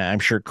know, and I'm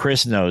sure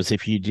Chris knows,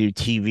 if you do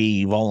TV,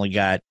 you've only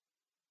got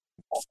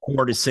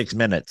 4 to 6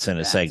 minutes in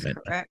a segment.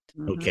 Correct.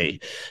 Okay.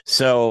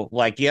 So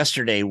like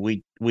yesterday,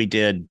 we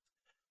did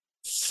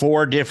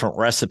 4 different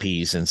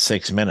recipes in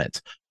 6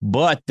 minutes,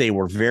 but they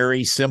were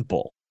very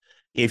simple.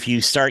 If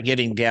you start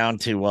getting down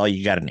to, well,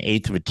 you got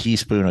 1/8 of a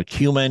teaspoon of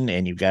cumin,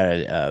 and you've got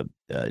a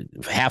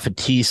half a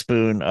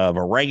teaspoon of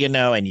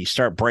oregano, and you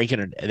start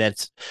breaking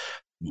it,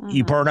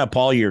 you burn up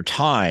all your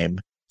time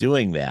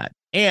doing that.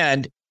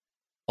 And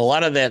a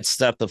lot of that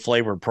stuff, the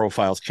flavor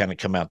profiles kind of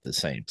come out the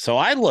same. So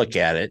I look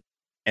at it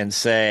and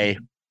say,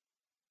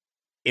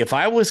 if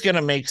I was going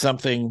to make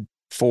something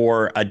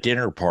for a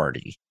dinner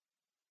party,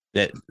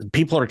 that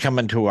people are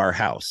coming to our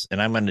house,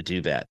 and I'm going to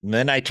do that. And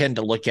then I tend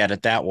to look at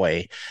it that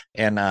way.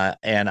 And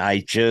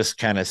I just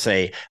kind of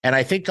say, and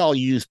I think I'll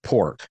use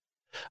pork.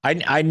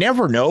 I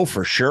never know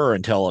for sure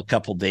until a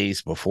couple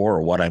days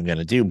before what I'm going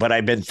to do, but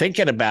I've been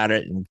thinking about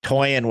it and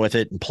toying with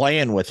it and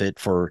playing with it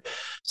for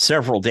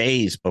several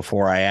days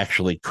before I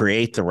actually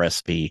create the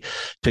recipe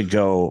to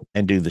go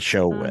and do the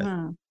show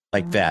with,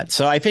 like that.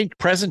 So I think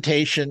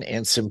presentation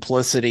and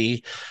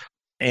simplicity,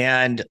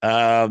 and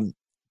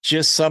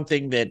just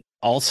something that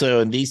also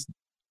in these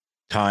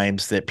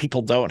times that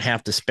people don't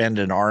have to spend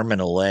an arm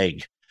and a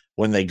leg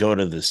when they go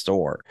to the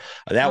store.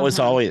 That was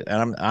always,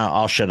 and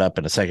I'll shut up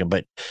in a second,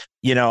 but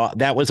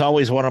that was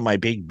always one of my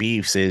big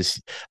beefs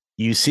is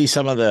you see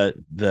some of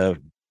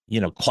the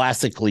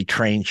classically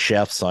trained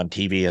chefs on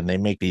TV, and they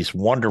make these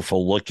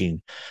wonderful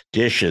looking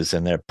dishes,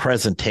 and their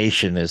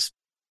presentation is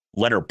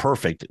letter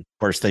perfect. Of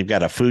course, they've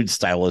got a food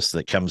stylist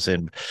that comes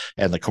in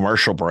and the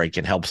commercial break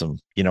and helps them,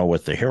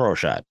 with the hero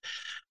shot.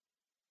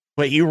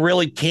 But you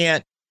really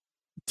can't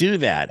do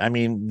that. I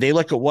mean, they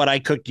look at what I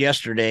cooked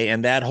yesterday,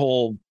 and that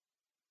whole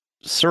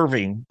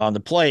serving on the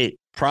plate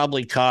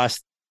probably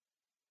cost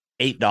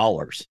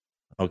 $8.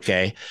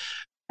 Okay.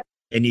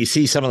 And you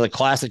see some of the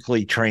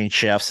classically trained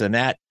chefs, and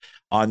that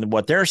on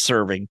what they're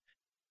serving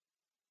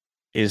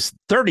is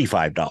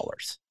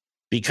 $35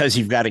 because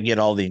you've got to get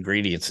all the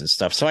ingredients and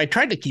stuff. So I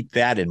tried to keep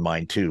that in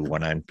mind too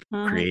when I'm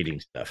creating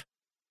stuff.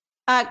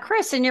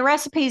 Chris, in your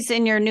recipes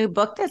in your new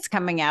book that's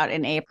coming out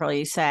in April,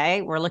 you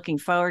say, we're looking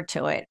forward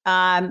to it.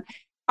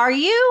 Are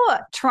you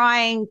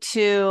trying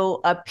to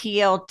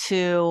appeal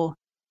to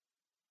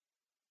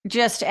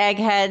just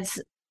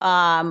eggheads,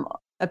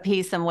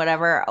 appease them,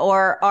 whatever,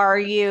 or are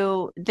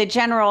you the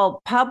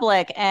general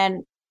public?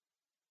 And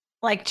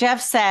like Jeff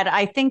said,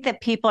 I think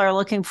that people are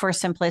looking for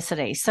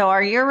simplicity. So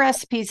are your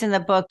recipes in the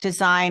book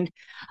designed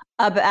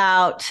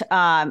about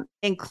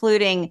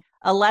including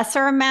a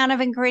lesser amount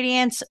of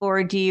ingredients,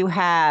 or do you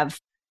have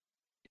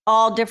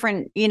all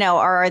different, or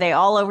are they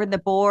all over the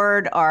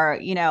board, or,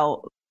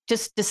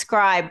 just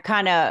describe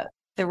kind of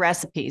the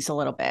recipes a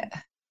little bit?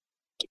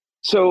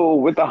 So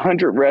with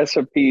 100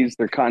 recipes,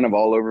 they're kind of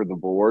all over the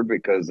board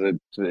because it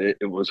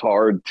was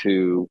hard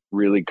to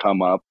really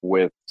come up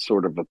with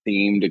sort of a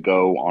theme to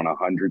go on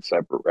 100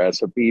 separate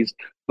recipes.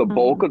 The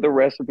bulk of the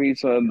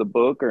recipes in the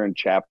book are in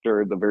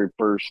the very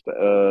first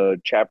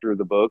chapter of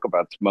the book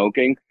about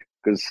smoking,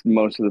 because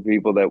most of the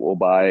people that will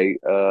buy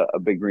a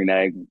Big Green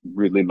Egg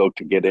really look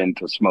to get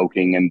into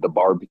smoking and the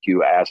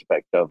barbecue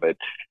aspect of it.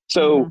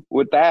 So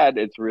with that,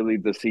 it's really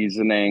the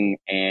seasoning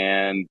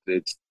and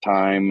it's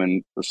time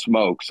and the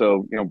smoke.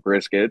 So,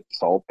 brisket,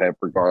 salt,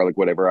 pepper, garlic,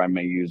 whatever I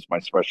may use, my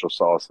special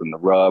sauce in the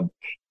rub,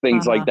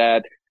 things like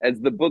that. As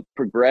the book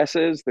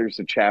progresses, there's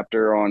a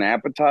chapter on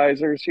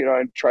appetizers.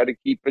 I try to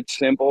keep it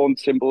simple and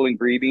simple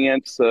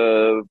ingredients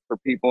for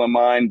people in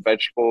mind,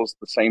 vegetables,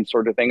 the same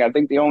sort of thing. I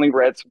think the only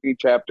recipe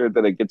chapter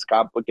that it gets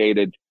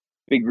complicated,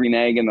 Big Green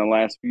Egg in the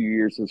last few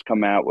years has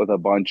come out with a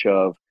bunch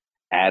of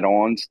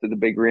add-ons to the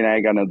Big Green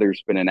Egg. I know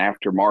there's been an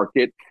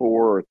aftermarket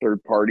for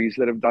third parties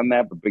that have done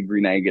that, but Big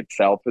Green Egg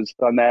itself has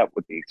done that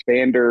with the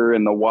expander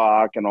and the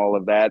wok and all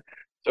of that.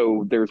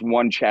 So there's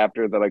one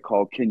chapter that I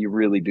call "Can You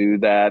Really Do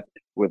That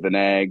with an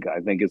Egg?"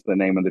 I think is the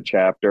name of the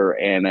chapter,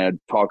 and I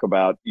talk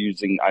about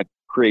I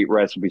create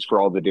recipes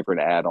for all the different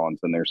add-ons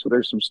in there. So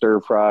there's some stir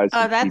fries.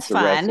 Oh, that's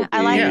fun. Recipes.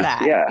 I like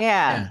that.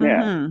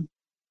 Yeah.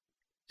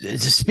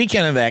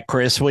 Speaking of that,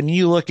 Chris, when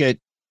you look at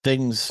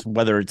things,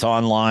 whether it's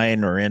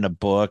online or in a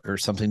book or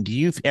something, do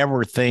you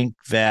ever think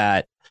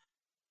that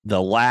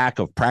the lack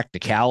of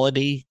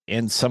practicality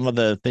in some of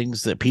the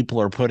things that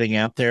people are putting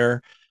out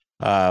there,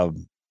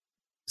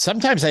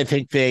 sometimes I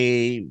think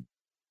they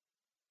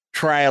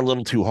try a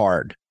little too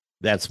hard.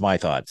 That's my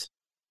thoughts.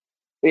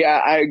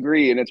 Yeah, I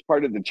agree. And it's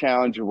part of the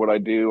challenge of what I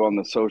do on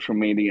the social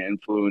media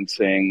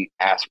influencing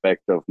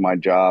aspect of my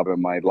job and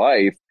my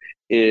life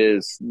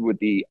is with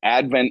the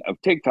advent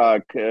of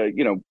TikTok,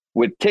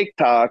 with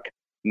TikTok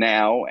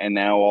now, and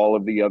now all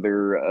of the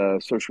other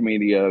social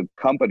media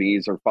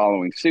companies are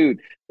following suit.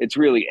 It's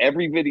really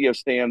every video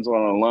stands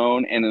on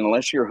alone. And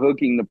unless you're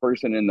hooking the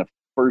person in the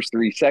first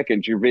 3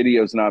 seconds, your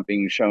video is not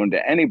being shown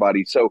to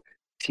anybody. So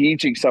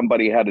teaching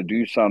somebody how to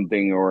do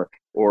something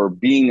or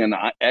being an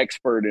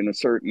expert in a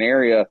certain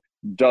area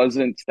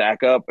doesn't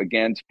stack up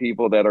against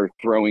people that are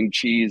throwing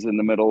cheese in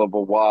the middle of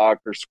a wok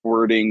or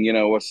squirting,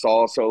 a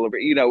sauce all over.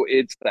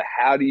 It's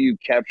how do you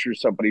capture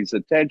somebody's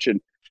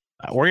attention?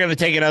 We're going to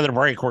take another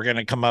break. We're going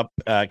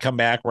to come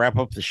back, wrap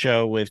up the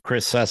show with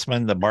Chris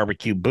Sussman, the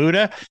Barbecue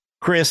Buddha.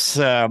 Chris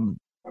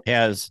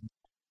has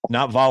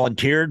not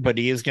volunteered, but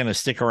he is going to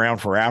stick around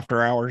for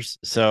after hours.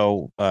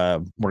 So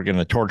we're going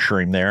to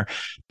torture him there.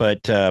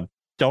 But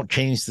don't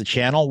change the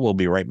channel. We'll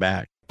be right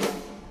back.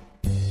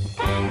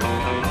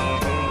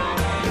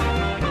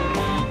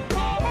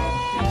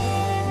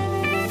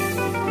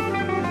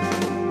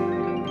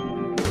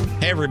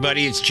 Hey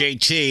everybody, it's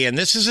JT, and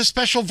this is a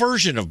special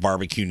version of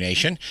Barbecue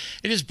Nation.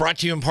 It is brought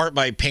to you in part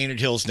by Painted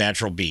Hills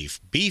Natural Beef.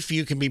 Beef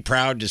you can be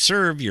proud to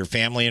serve your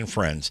family and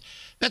friends.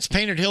 That's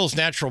Painted Hills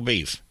Natural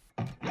Beef.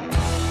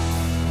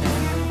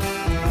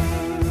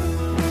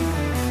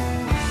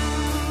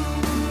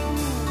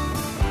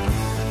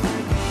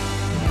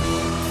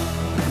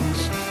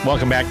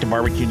 Welcome back to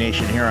Barbecue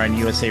Nation here on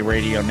USA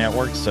Radio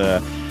Networks.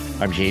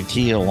 I'm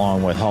JT,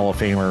 along with Hall of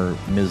Famer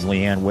Ms.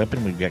 Leanne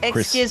Whippen. We've got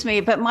Chris. Excuse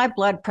me, but my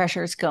blood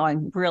pressure is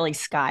going really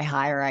sky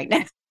high right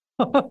now.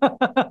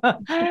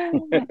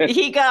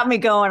 He got me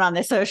going on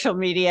the social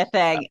media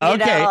thing.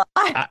 Okay.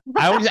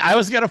 I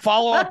was going to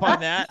follow up on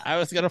that.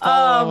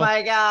 Oh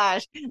my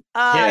gosh.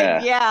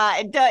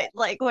 Yeah.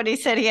 Like when he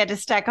said he had to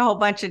stack a whole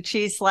bunch of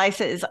cheese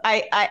slices.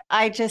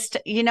 I just,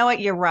 you know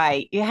what? You're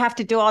right. You have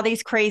to do all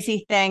these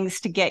crazy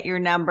things to get your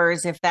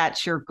numbers if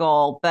that's your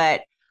goal.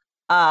 But,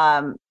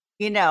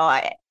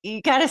 you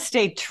got to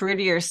stay true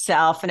to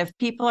yourself. And if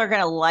people are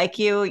going to like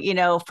you,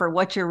 for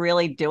what you're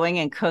really doing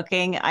and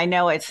cooking, I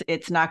know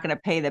it's not going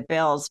to pay the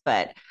bills,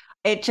 but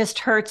it just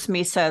hurts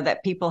me so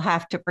that people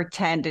have to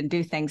pretend and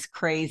do things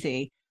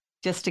crazy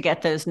just to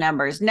get those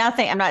numbers.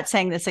 I'm not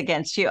saying this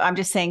against you. I'm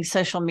just saying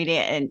social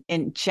media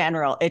in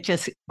general. It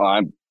just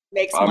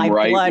makes my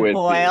blood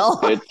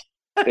boil.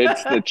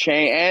 It's the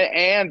chain.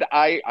 And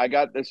I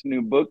got this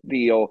new book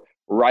deal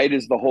right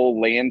as the whole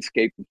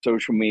landscape of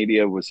social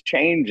media was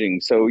changing.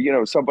 So,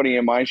 somebody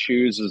in my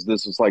shoes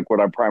this is like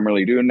what I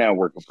primarily do now,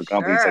 working for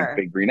companies like Sure.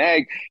 Big Green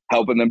Egg,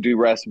 helping them do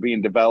recipe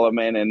and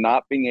development, and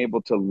not being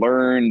able to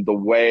learn the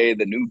way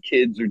the new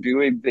kids are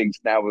doing things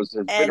now has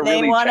been a And they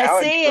really want to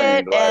challenge see for me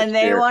it, last and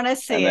they year. want to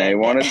see And it. they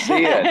want to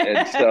see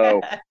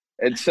it.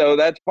 And so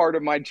that's part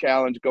of my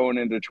challenge going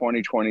into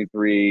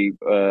 2023,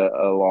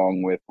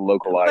 along with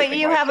localizing But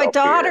you have a myself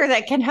daughter here.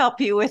 that can help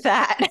you with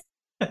that.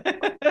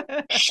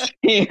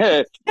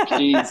 Yeah,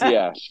 she has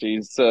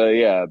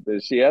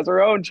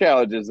her own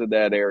challenges in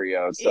that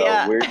area. So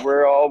Yeah.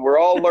 we're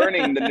all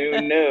learning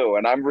the new,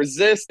 and I'm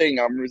resisting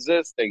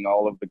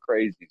all of the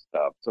crazy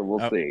stuff. So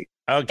we'll see.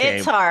 Okay.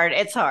 It's hard.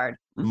 It's hard.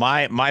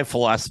 My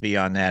philosophy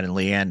on that, and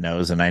Leanne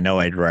knows, and I know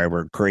I drive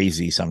her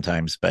crazy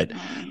sometimes, but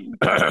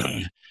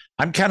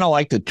I'm kind of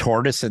like the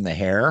tortoise and the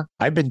hare.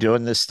 I've been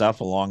doing this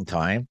stuff a long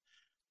time,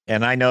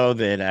 and I know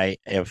that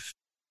if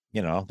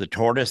the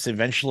tortoise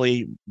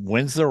eventually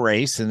wins the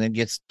race and then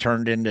gets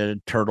turned into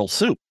turtle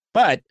soup.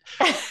 But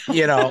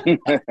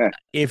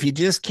if you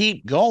just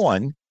keep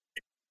going,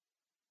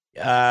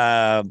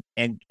 and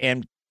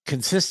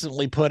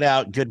consistently put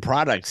out good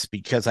products,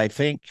 because I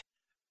think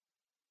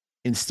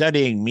in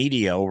studying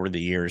media over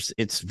the years,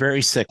 it's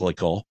very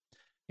cyclical.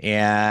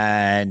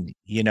 And,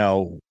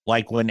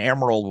 like when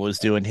Emerald was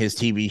doing his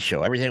TV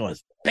show, everything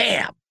was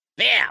bam,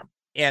 bam.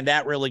 And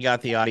that really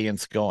got the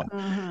audience going.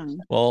 Mm-hmm.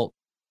 Well,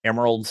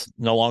 Emerald's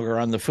no longer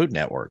on the Food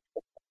Network.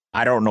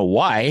 I don't know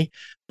why,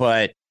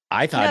 but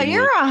I thought No,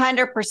 you're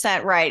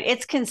 100% right.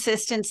 It's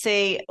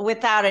consistency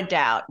without a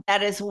doubt.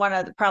 That is one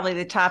of probably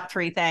the top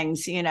three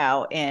things, in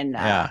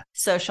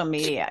social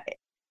media,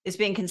 is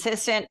being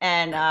consistent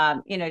and,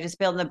 just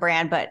building the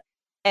brand,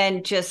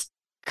 and just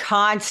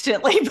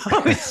constantly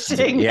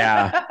posting.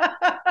 Yeah.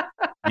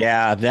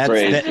 Yeah.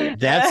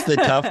 That's the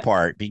tough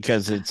part,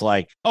 because it's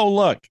like, oh,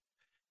 look,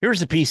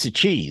 here's a piece of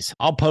cheese.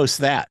 I'll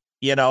post that,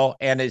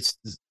 and it's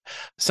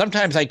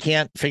sometimes I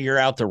can't figure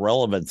out the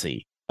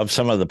relevancy of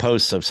some of the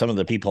posts of some of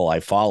the people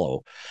I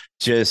follow,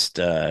 just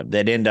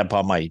that end up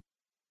on my,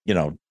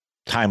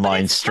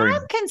 timeline stream.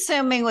 Time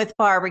consuming with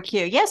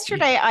barbecue.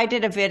 Yesterday, I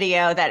did a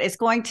video that is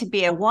going to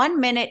be a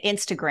 1-minute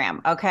Instagram.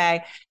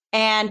 Okay.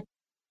 And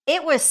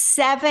it was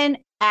 7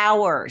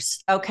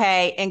 hours.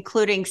 Okay.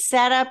 Including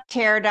setup,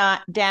 tear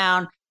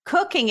down,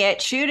 cooking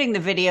it, shooting the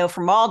video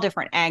from all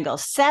different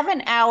angles.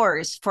 7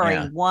 hours for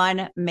a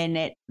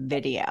 1-minute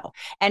video.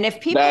 And if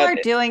people are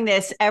doing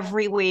this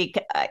every week,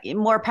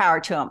 more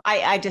power to them.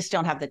 I just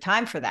don't have the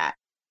time for that.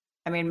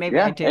 I mean, maybe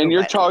I do. And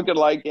you're talking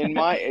like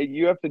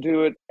you have to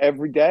do it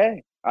every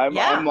day.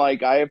 I'm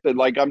like, I have to,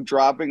 like, I'm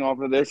dropping off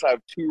of this. I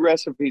have 2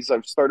 recipes.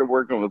 I've started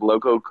working with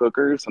Loco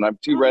Cookers, and I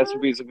have 2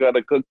 recipes I've got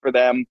to cook for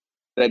them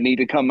that need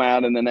to come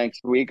out in the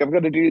next week. I've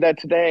got to do that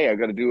today. I've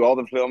got to do all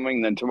the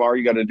filming. Then tomorrow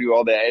you got to do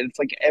all that. And it's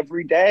like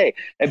every day.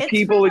 And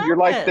people in your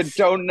life that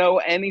don't know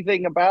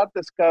anything about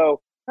this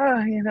go,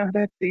 oh,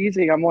 that's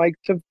easy. I'm like,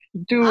 to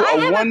do a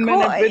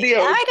 1-minute video.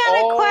 I got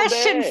a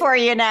question for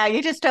you now.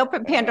 You just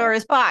opened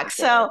Pandora's box.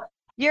 So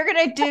you're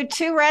going to do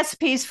 2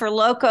 recipes for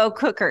Loco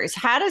Cookers.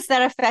 How does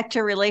that affect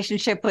your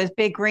relationship with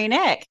Big Green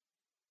Egg?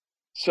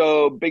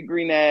 So Big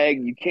Green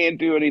Egg, you can't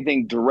do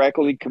anything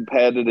directly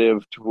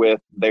competitive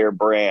with their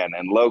brand.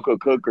 And Loco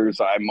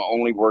Cookers, I'm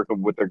only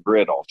working with a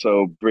griddle.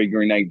 So Big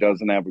Green Egg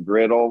doesn't have a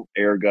griddle.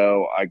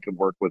 Ergo, I could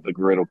work with a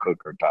griddle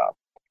cooker top.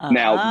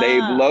 Now,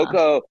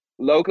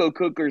 Loco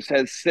Cookers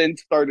has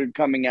since started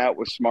coming out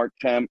with Smart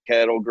Temp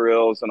kettle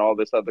grills and all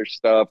this other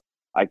stuff.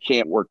 I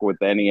can't work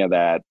with any of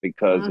that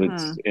because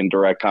it's in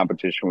direct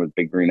competition with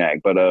Big Green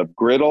Egg. But a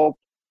griddle,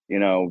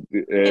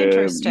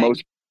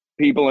 most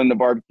people in the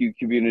barbecue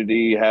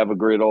community have a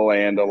griddle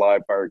and a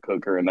live fire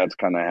cooker, and that's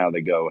kind of how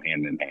they go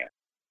hand in hand.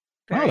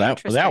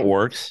 That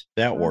works.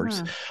 That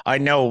works. I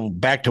know,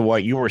 back to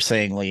what you were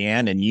saying,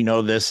 Leanne, and you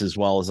know this as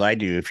well as I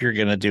do, if you're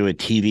going to do a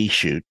TV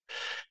shoot,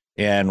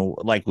 and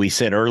like we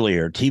said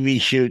earlier, TV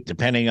shoot,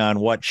 depending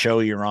on what show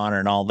you're on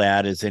and all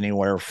that, is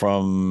anywhere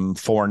from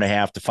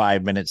 4.5 to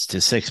 5 minutes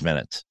to 6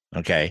 minutes.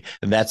 Okay.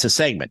 And that's a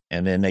segment.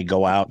 And then they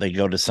go out, they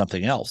go to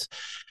something else.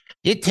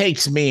 It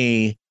takes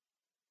me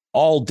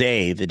all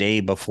day the day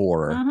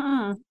before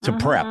to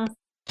prep,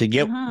 to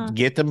get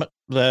them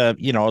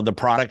the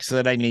products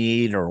that I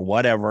need or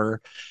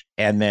whatever,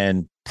 and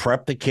then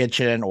prep the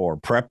kitchen or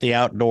prep the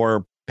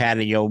outdoor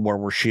patio where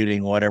we're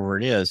shooting, whatever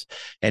it is,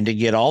 and to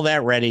get all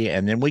that ready.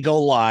 And then we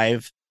go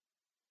live,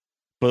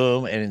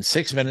 boom, and in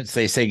 6 minutes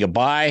they say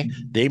goodbye,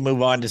 they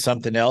move on to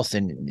something else,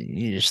 and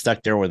you're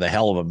stuck there with a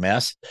hell of a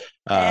mess.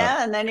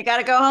 And then you got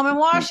to go home and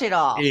wash it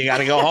all. You got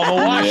to go home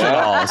and wash it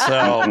all.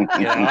 So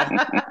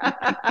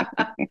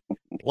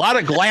a lot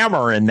of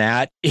glamour in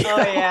that.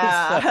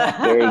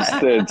 Yeah.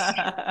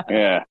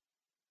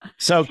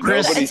 So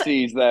Chris, nobody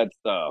sees that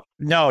stuff.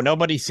 No,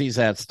 nobody sees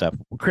that stuff.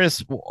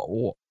 Chris,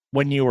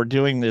 when you were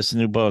doing this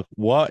new book,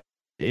 what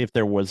if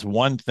there was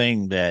one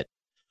thing that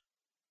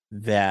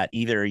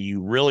either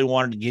you really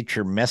wanted to get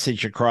your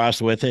message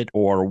across with it,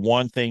 or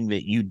one thing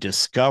that you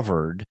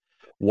discovered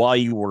while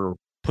you were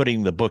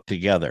putting the book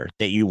together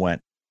that you went,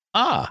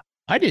 I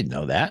I didn't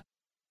know that.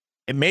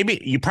 And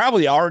maybe you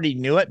probably already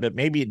knew it, but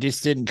maybe it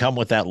just didn't come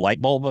with that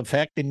light bulb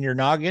effect in your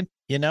noggin,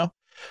 you know?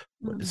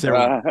 It's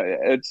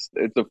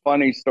a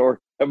funny story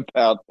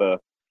about the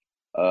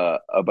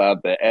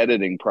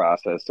editing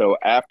process. So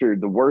after,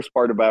 the worst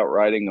part about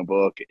writing a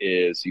book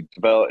is you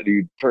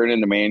turn in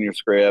the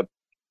manuscript,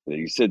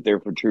 you sit there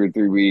for 2 or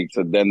 3 weeks,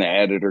 and then the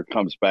editor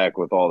comes back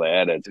with all the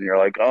edits, and you're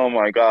like, oh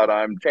my God,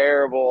 I'm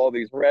terrible. All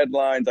these red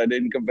lines. I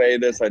didn't convey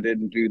this. I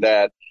didn't do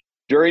that.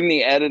 During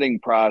the editing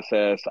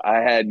process, I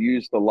had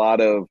used a lot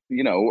of,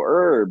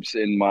 herbs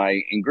in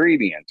my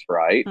ingredients,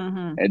 right?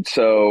 Mm-hmm. And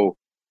so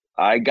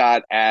I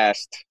got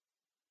asked,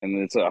 and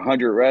it's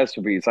 100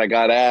 recipes. I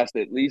got asked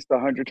at least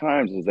 100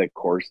 times, is that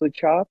coarsely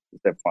chopped?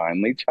 Is that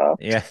finely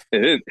chopped? Yeah.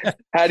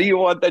 How do you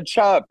want that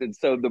chopped? And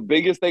so the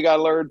biggest thing I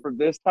learned from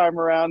this time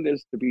around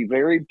is to be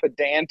very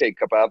pedantic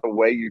about the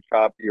way you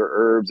chop your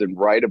herbs and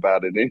write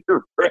about it in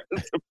your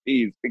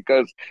recipes,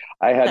 because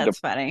I had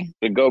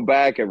to go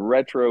back and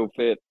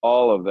retrofit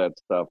all of that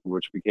stuff,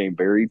 which became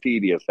very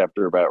tedious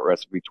after about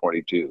recipe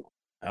 22.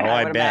 Oh,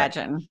 I would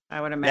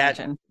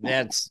imagine.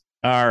 That's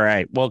all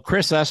right. Well,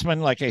 Chris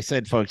Usman, like I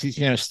said, folks, he's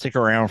going to stick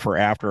around for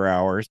after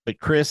hours. But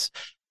Chris,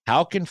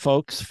 how can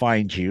folks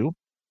find you?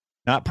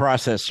 Not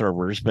Process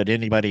Servers, but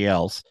anybody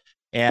else.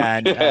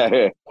 And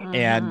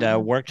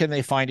where can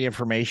they find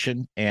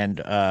information? And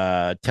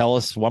tell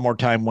us one more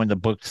time when the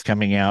book's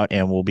coming out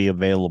and will be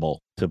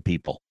available to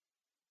people.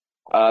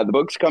 The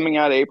book's coming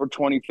out April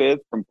 25th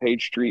from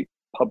Page Street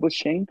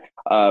Publishing.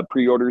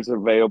 Pre-orders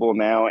available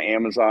now,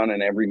 Amazon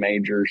and every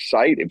major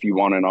site. If you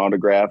want an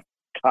autographed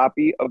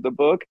copy of the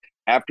book,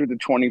 after the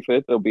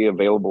 25th, they'll be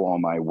available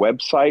on my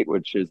website,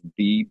 which is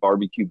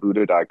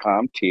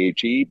thebarbecuebuddha.com,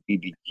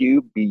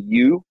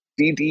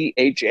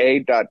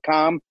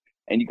 TheBarbecueBuddha.com.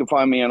 And you can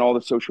find me on all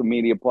the social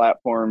media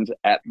platforms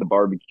at The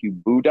Barbecue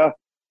Buddha,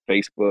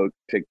 Facebook,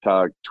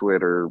 TikTok,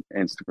 Twitter,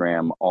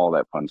 Instagram, all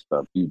that fun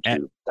stuff,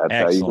 YouTube. That's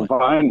how you can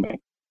find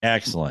me.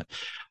 Excellent.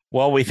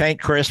 Well, we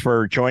thank Chris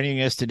for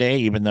joining us today,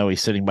 even though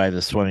he's sitting by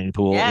the swimming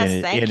pool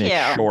in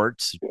his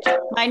shorts.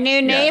 My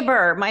new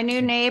neighbor.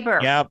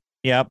 Yep.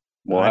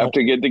 We'll have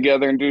to get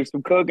together and do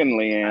some cooking,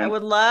 Leanne. I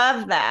would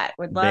love that.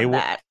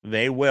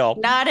 They will.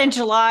 Not in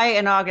July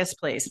and August,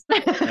 please.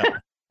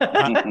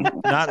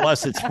 Not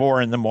unless it's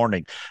 4 a.m.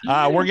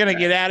 We're going to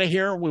get out of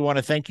here. We want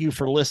to thank you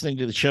for listening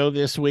to the show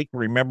this week.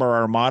 Remember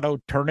our motto,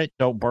 turn it,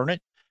 don't burn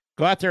it.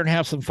 Go out there and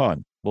have some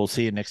fun. We'll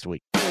see you next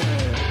week.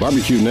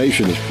 Barbecue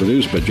Nation is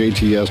produced by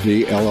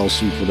JTSD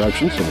LLC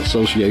Productions in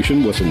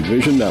association with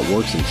Envision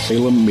Networks and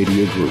Salem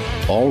Media Group.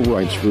 All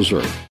rights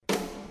reserved.